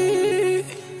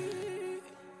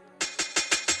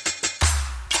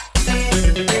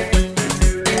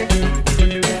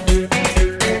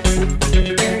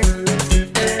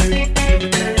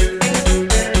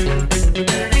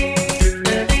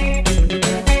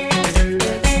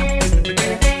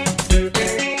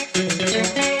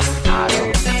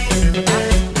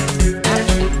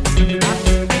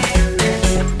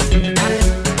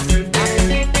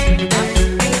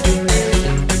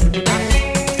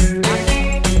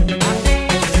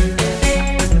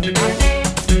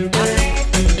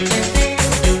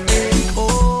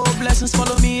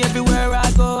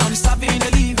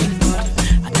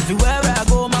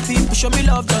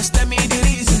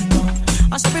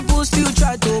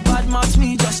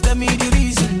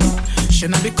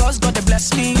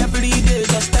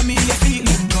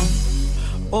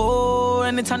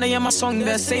 Song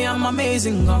they say I'm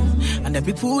amazing, and the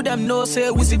people them know say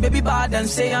Wizzy baby bad and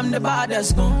say I'm the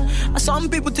baddest, and some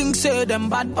people think say them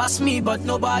bad past me, but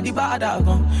nobody bad,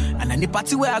 and any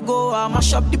party where I go, I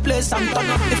mash up the place and turn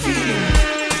up the feeling.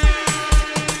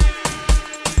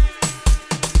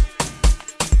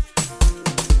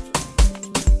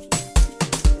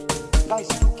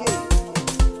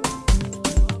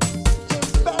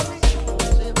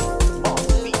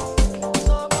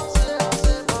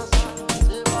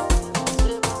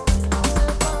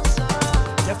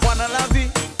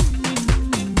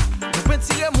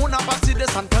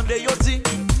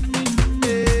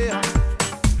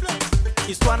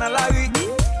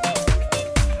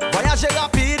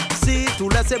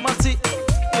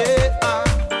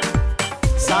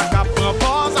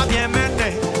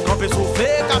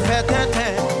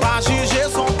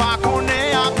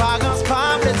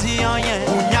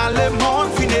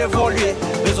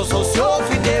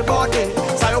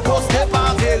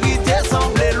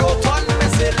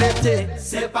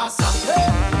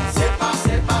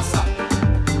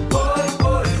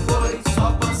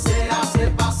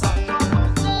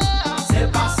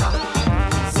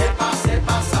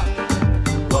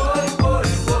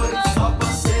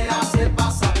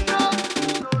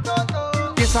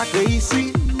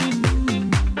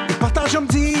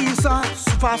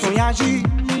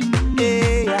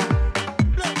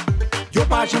 Yo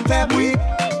pa jen fè bruit,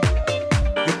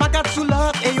 yo pa kat sou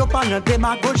lot et yo pa nan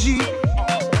démagogie.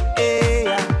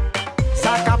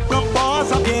 Sa ka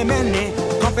propose a bien mené,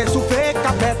 kon fè souffle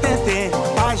ka fè tintin.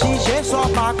 Pa jige so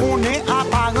pa koné,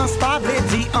 apparence pa vle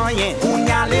di anyen. Koun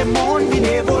ya le monde vin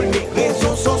évoluer,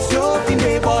 réseaux sociaux vin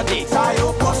débordé. Sa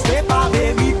yo poste pa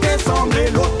vérité, semble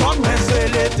l'automne mais c'est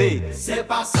l'été. C'est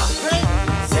pas ça,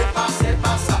 c'est pas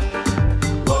ça.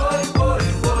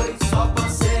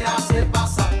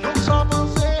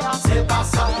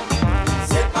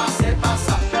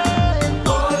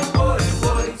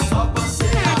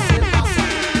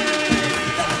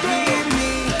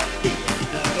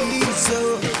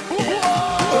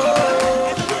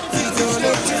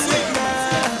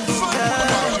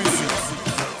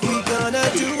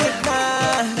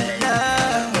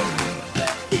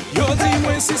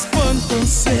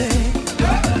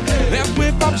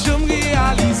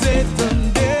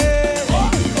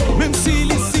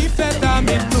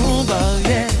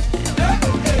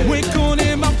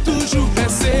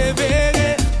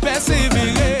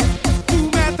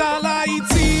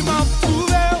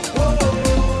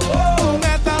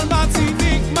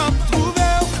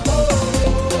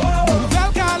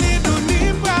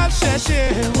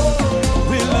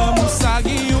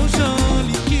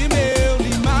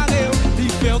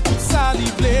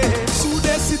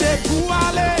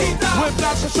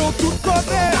 Chou tout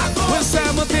kote, mwen se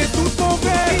monte tout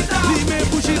tombe. Li men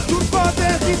bouge tout kote.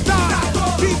 Kita,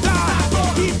 kita,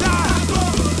 kita.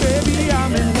 Baby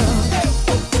I'm in love.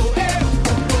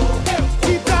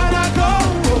 Kita na go.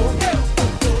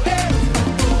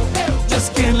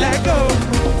 Just can't let go.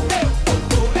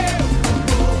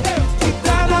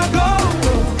 Kita na go.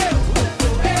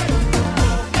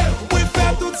 Mwen fè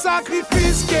tout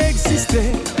sakrifis ki eksiste.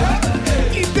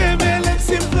 Ki te mè lèk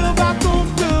se mpren va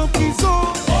tombe de prison.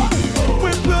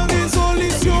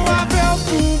 Résolution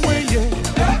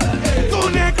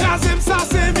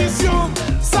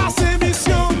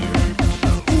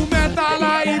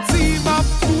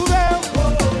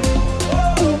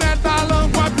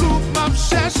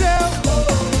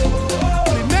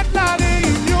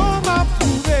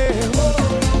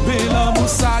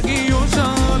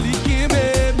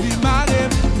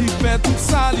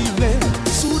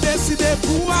c'est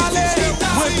pour aller.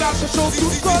 Moi la cherche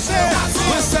tout côté.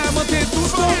 Moi c'est monter tout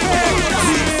tombé.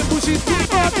 Si mes bougies tout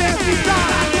côté. Kita.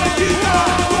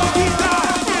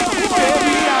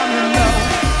 Baby I'm in love.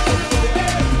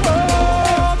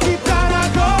 Oh, kita la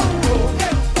go.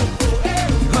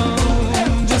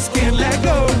 Just can't let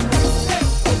go.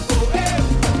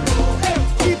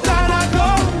 Kita la go.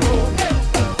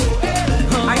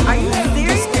 Are you serious?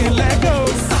 Just can't let go.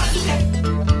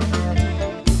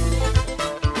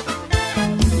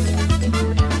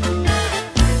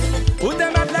 Où te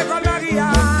mettre l'école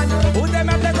Marianne, où te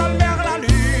mettre l'école Mère la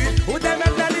Lune, où te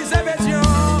mettre l'Élysée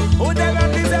Bédion, où te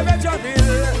mettre l'Élysée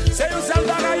Bédionville. C'est une seule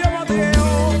bagaille montré,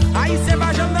 Haïtien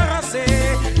pas jamais de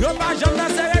racer, yo pas jamais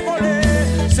de se récoller.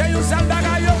 C'est une seule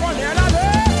bagaille qu'on est là.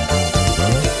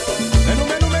 Menou,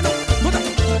 tout à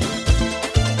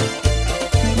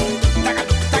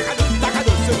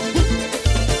Takado, c'est vous.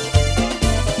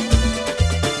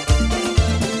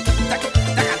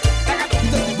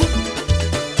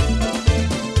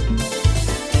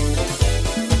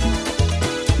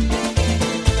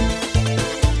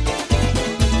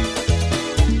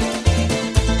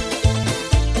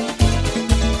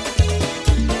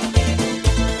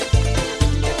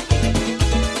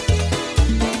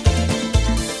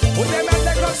 Où te mettre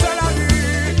l'école sur la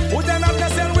rue, où te mettre le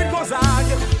Saint-Louis de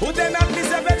Gonzague, où te mettre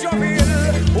lycée Pétionville,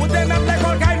 où te mettre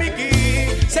l'école Kaimiki.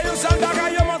 C'est une seule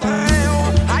bagaille yo montre,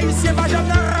 Haïtien pas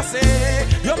jamais de racer,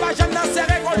 yo pas jamais de se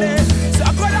récoller. Ça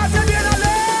grenade bien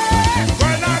allé,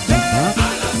 grenade à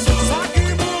la sauce, ça qui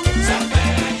mourit, ça fait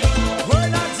aïe.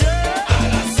 Grenadier à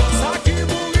la sauce, ça qui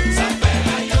mourit, ça fait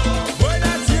aïe.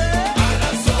 Grenadier à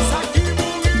la sauce, ça qui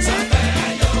mourit, ça fait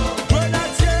aïe.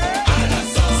 Grenadier à la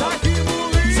sauce, ça qui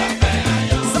mourit, ça fait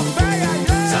aïe. Ça fait aïe,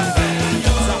 ça fait aïe,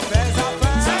 ça fait aïe, ça fait aïe, ça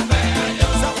fait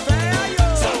aïe,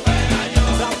 ça fait aïe, ça fait aïe, ça fait aïe, ça fait aïe, ça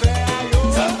fait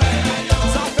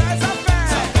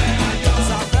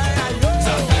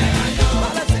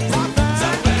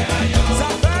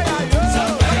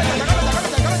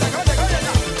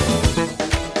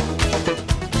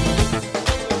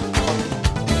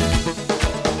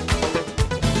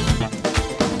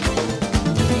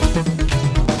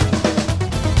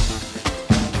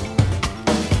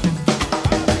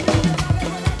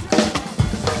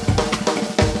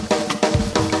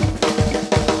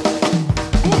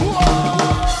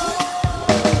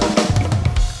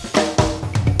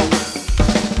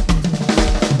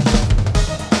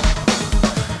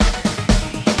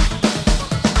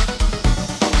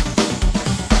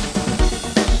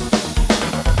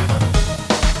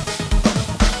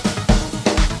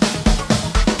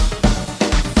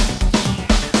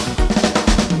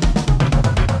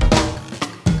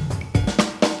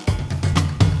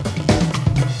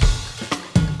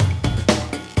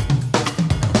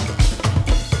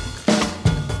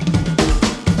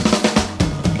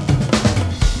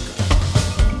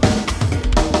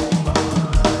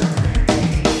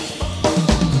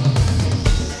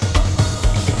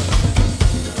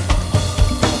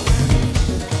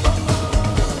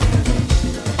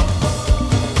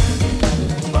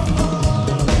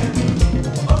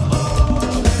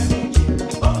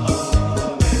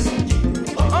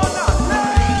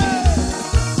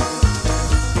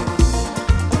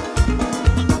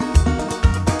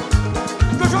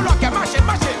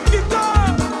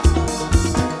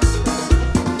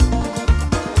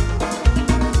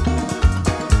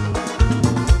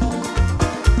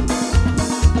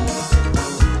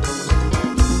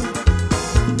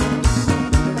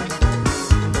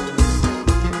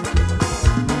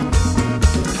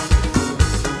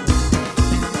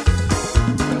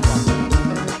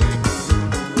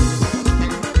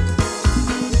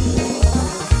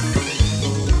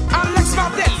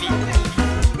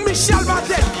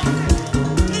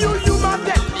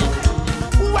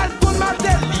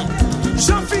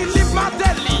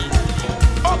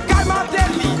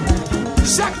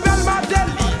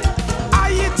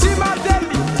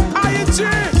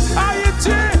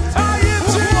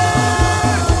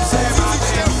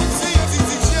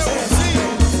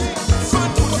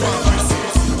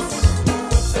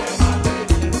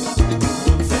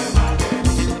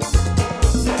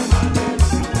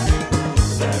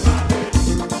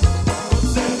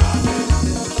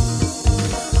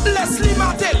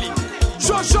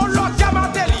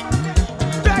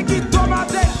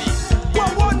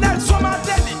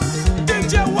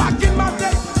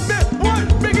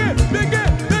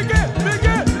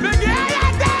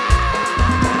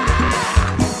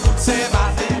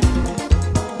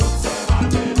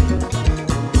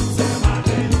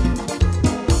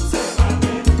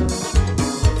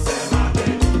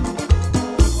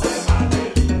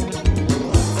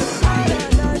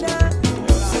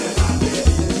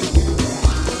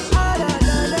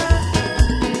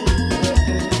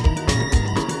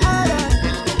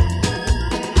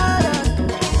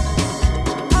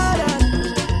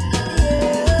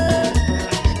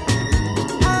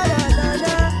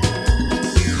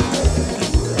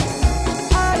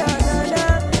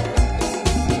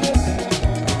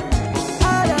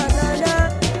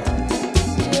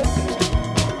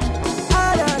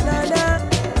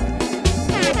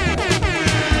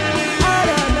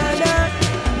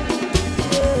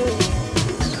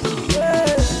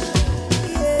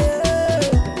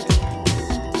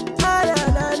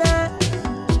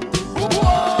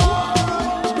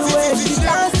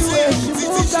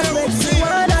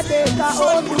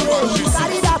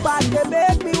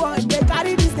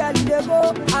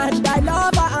And I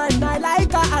love her and I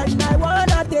like her and I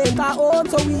wanna take her home.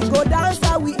 So we go dance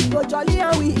and we go jolly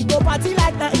and we go party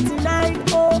like 99.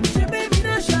 Oh, she baby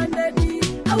no shandy.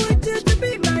 I want you to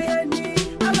be my honey.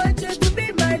 I want you to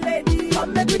be my lady.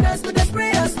 Come make we dance with the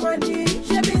sprayers money.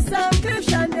 She be some cliff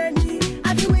shandy.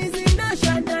 I do easy no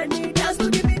shandy. Dance to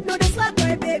the beat, no the slap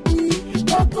my baby.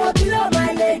 Coco below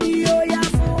my lady. Oh yeah,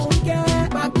 funke.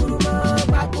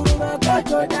 Bakuruma,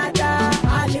 gojo dada.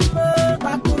 Alimo,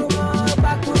 bakuruma,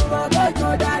 gojo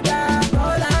dada.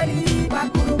 Olari,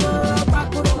 bakuruma,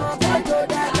 gojo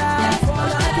dada.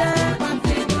 Olari,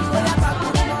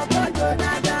 bakuruma, gojo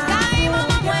dada. Kai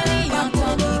mama mweli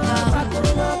yantonika.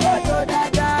 Bakuruma, gojo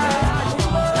dada.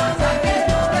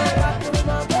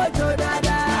 Bakuruma, gojo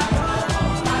dada.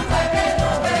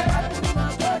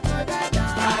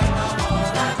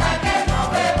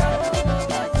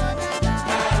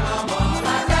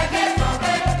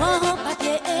 Un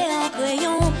papier et un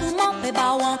crayon pour m'en ba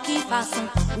wan ki façon.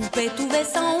 Ou peut trouver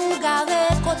sans ou garé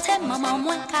côté maman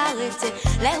moins carré.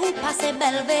 Les ou passer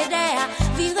Belvedere,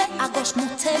 virer à gauche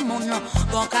monter mon nom.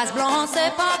 Bon casse blanc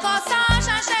c'est pas comme ça,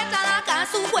 chercher à la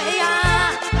casse ou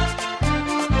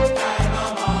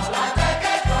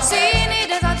si ni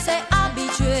des autres c'est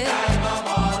habitué.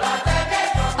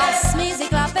 Passe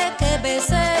musique la paix que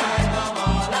baissé.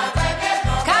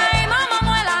 Kai maman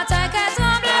moi la tête est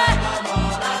tremblée.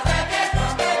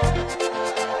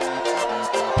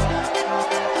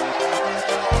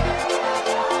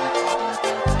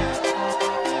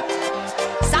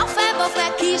 Ça fait beau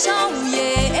frère qui j'enrouillé.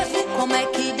 Et vous comme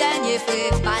qui dernier fait.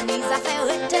 Pas ni affaire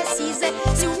rétessiser.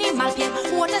 Si on y mal bien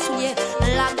ou on est souillé.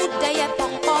 La goutte d'œil est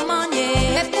pas commandée.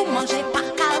 Et pour manger pas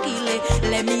calculé.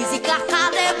 Les musiques à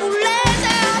cadre boulet.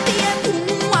 C'est habillé pour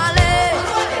nous aller.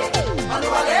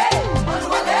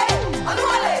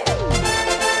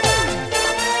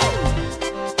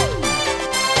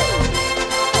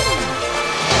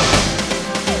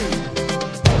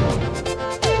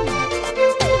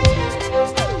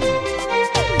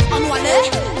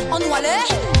 On nous aller.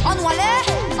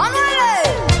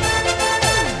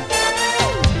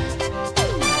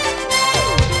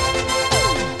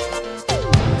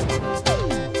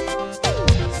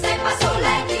 C'est pas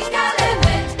soleil qui a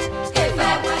levé, qui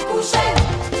fait moins coucher.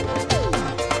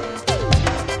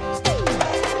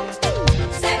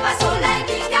 C'est pas soleil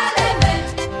qui a levé,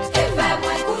 qui fait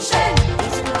moins coucher.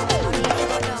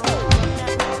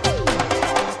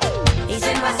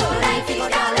 C'est pas soleil qui a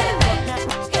levé,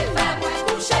 qui fait moins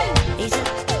coucher.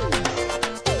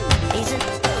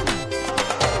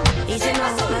 C'est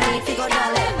pas soleil qui a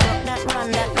levé,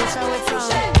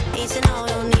 Easy now,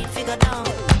 no need to go down.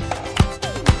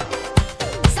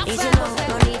 Easy now,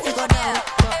 no need to go down.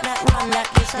 Got that run, that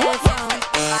this how we found.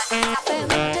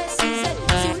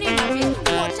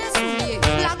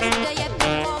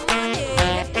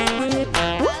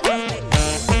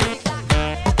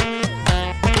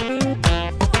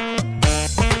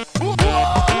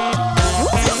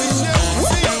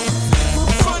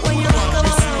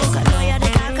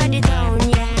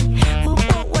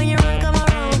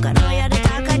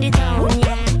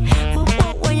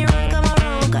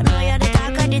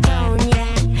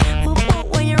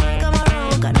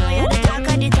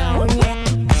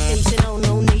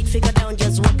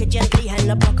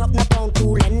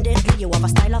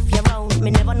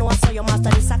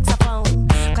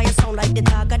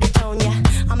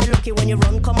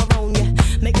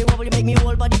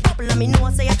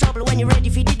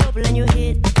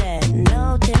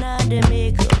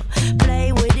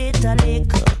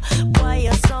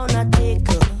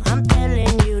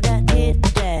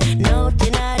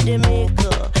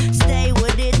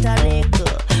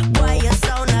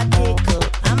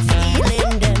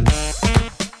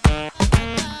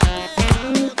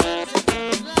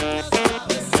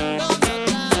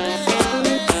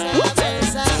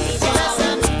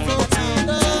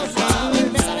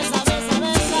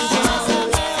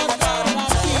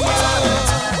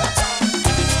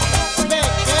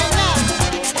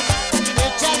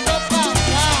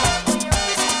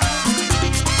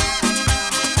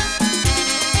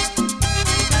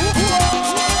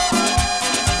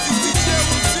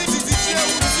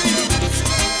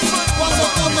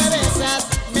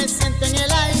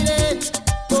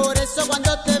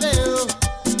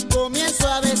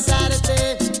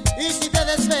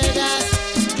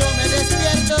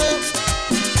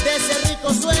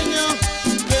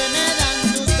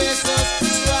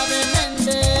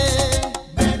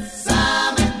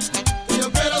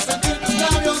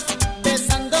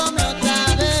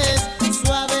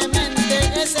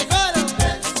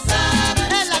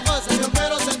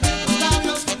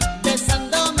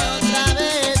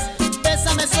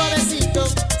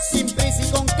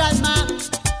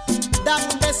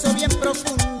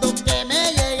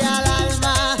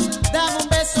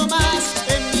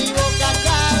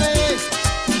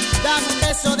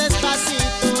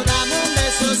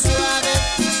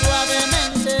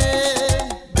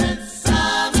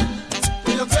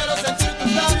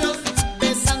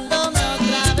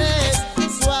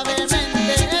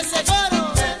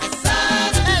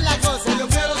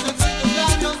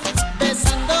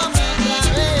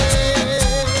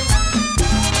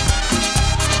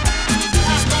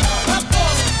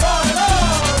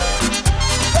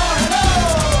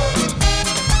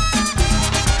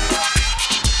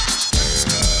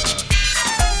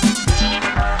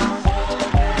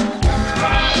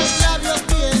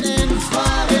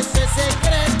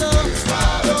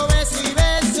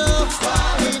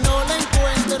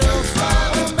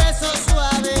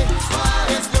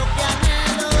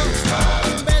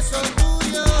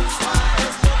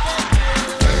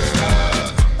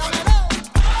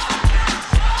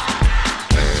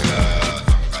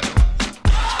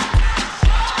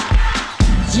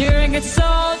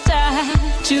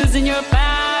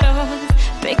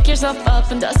 yourself up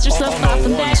and dust yourself off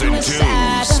and back in the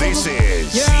saddle. This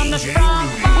is You're on the front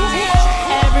line,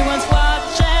 everyone's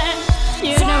watching.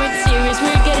 You know it's serious,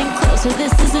 we're getting closer,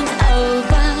 this isn't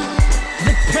over.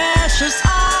 The pressure's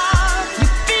on, you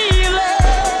feel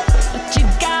it, but you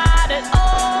got it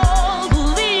all,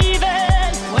 believe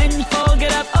it. When you fall,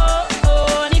 get up, oh,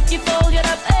 oh, and if you fall, get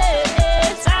up, eh,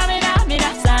 eh. Samina,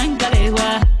 mina,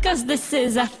 sangalewa, 'cause this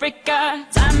is Africa.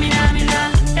 Samina,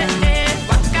 mina, eh, eh,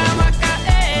 waka, waka,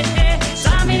 eh, eh.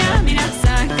 Samina, mina,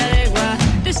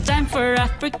 sangalewa, this time for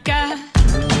Africa.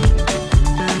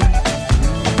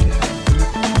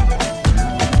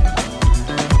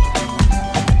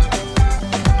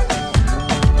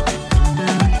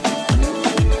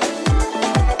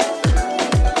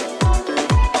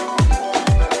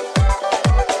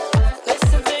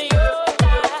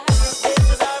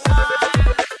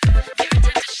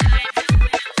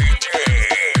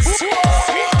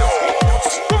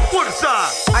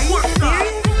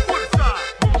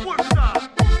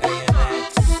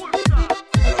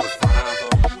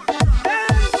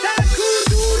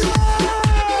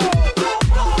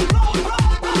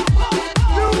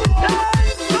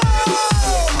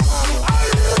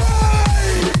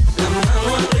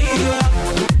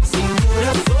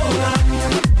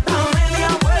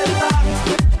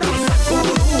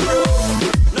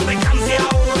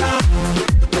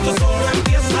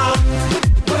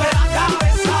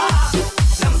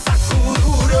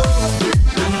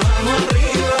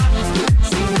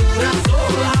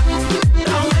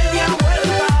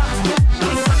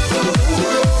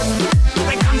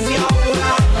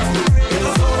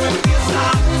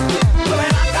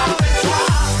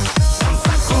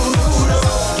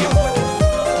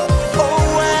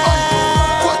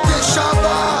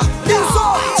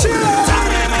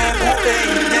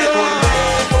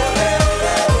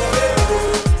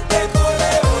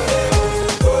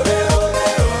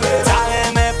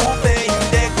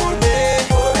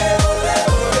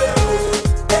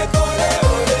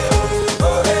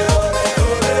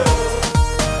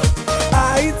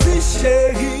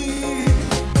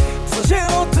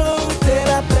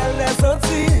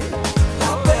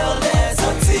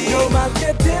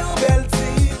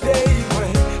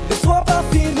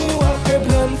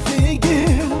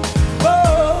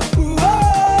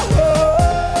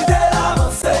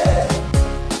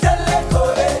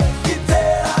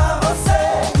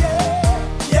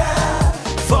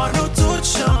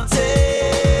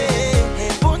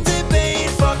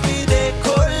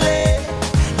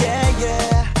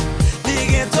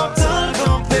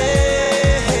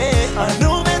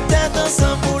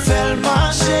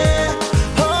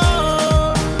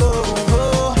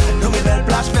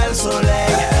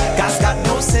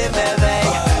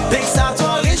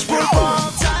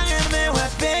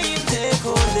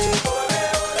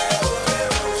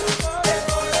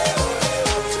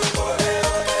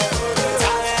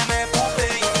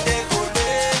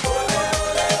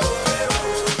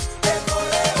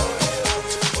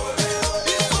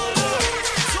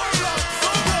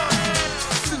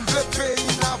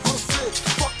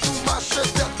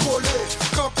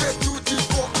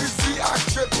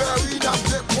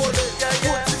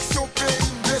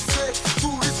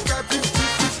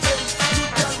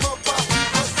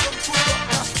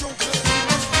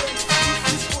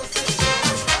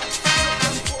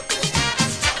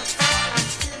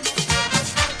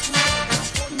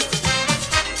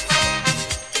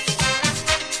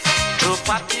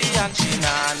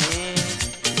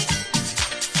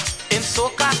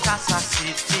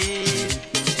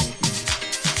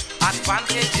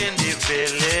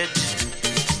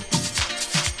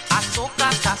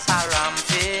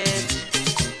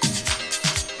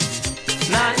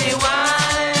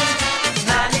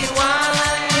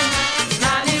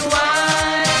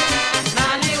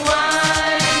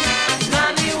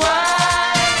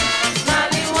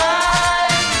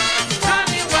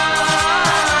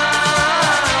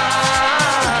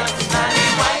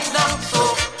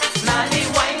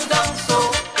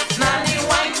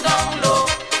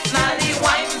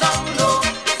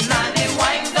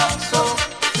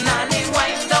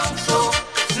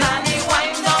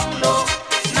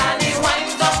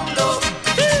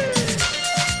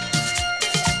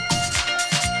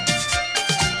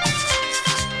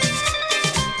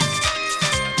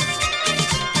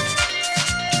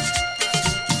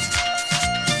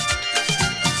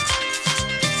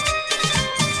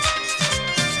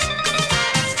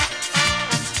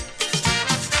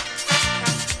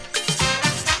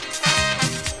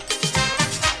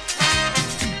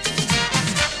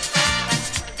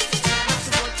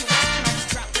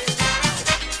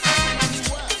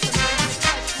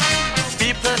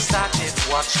 started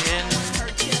watching.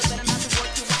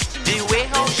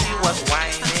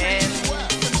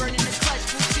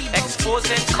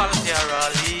 musical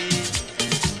theory,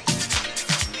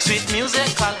 sweet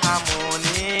musical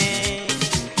harmony.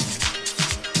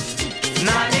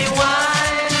 Nanny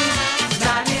wine,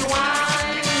 nanny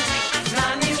wine,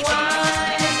 nanny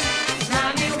wine,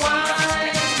 nanny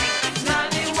wine,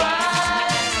 nanny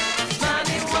wine,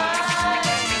 nanny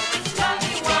wine,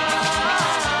 nanny wine,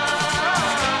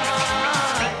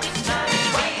 nanny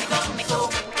wine gone so,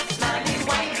 nanny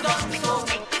wine gone so,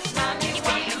 nanny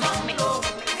wine gone low,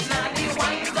 nanny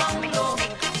wine gone low,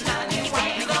 nanny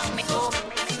wine gone so,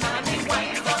 nanny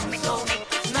wine gone so,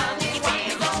 nanny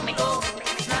wine gone low,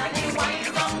 nanny wine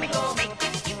gone low.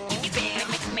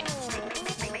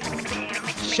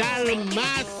 Charles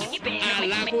Mas à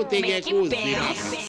la côté des cousins.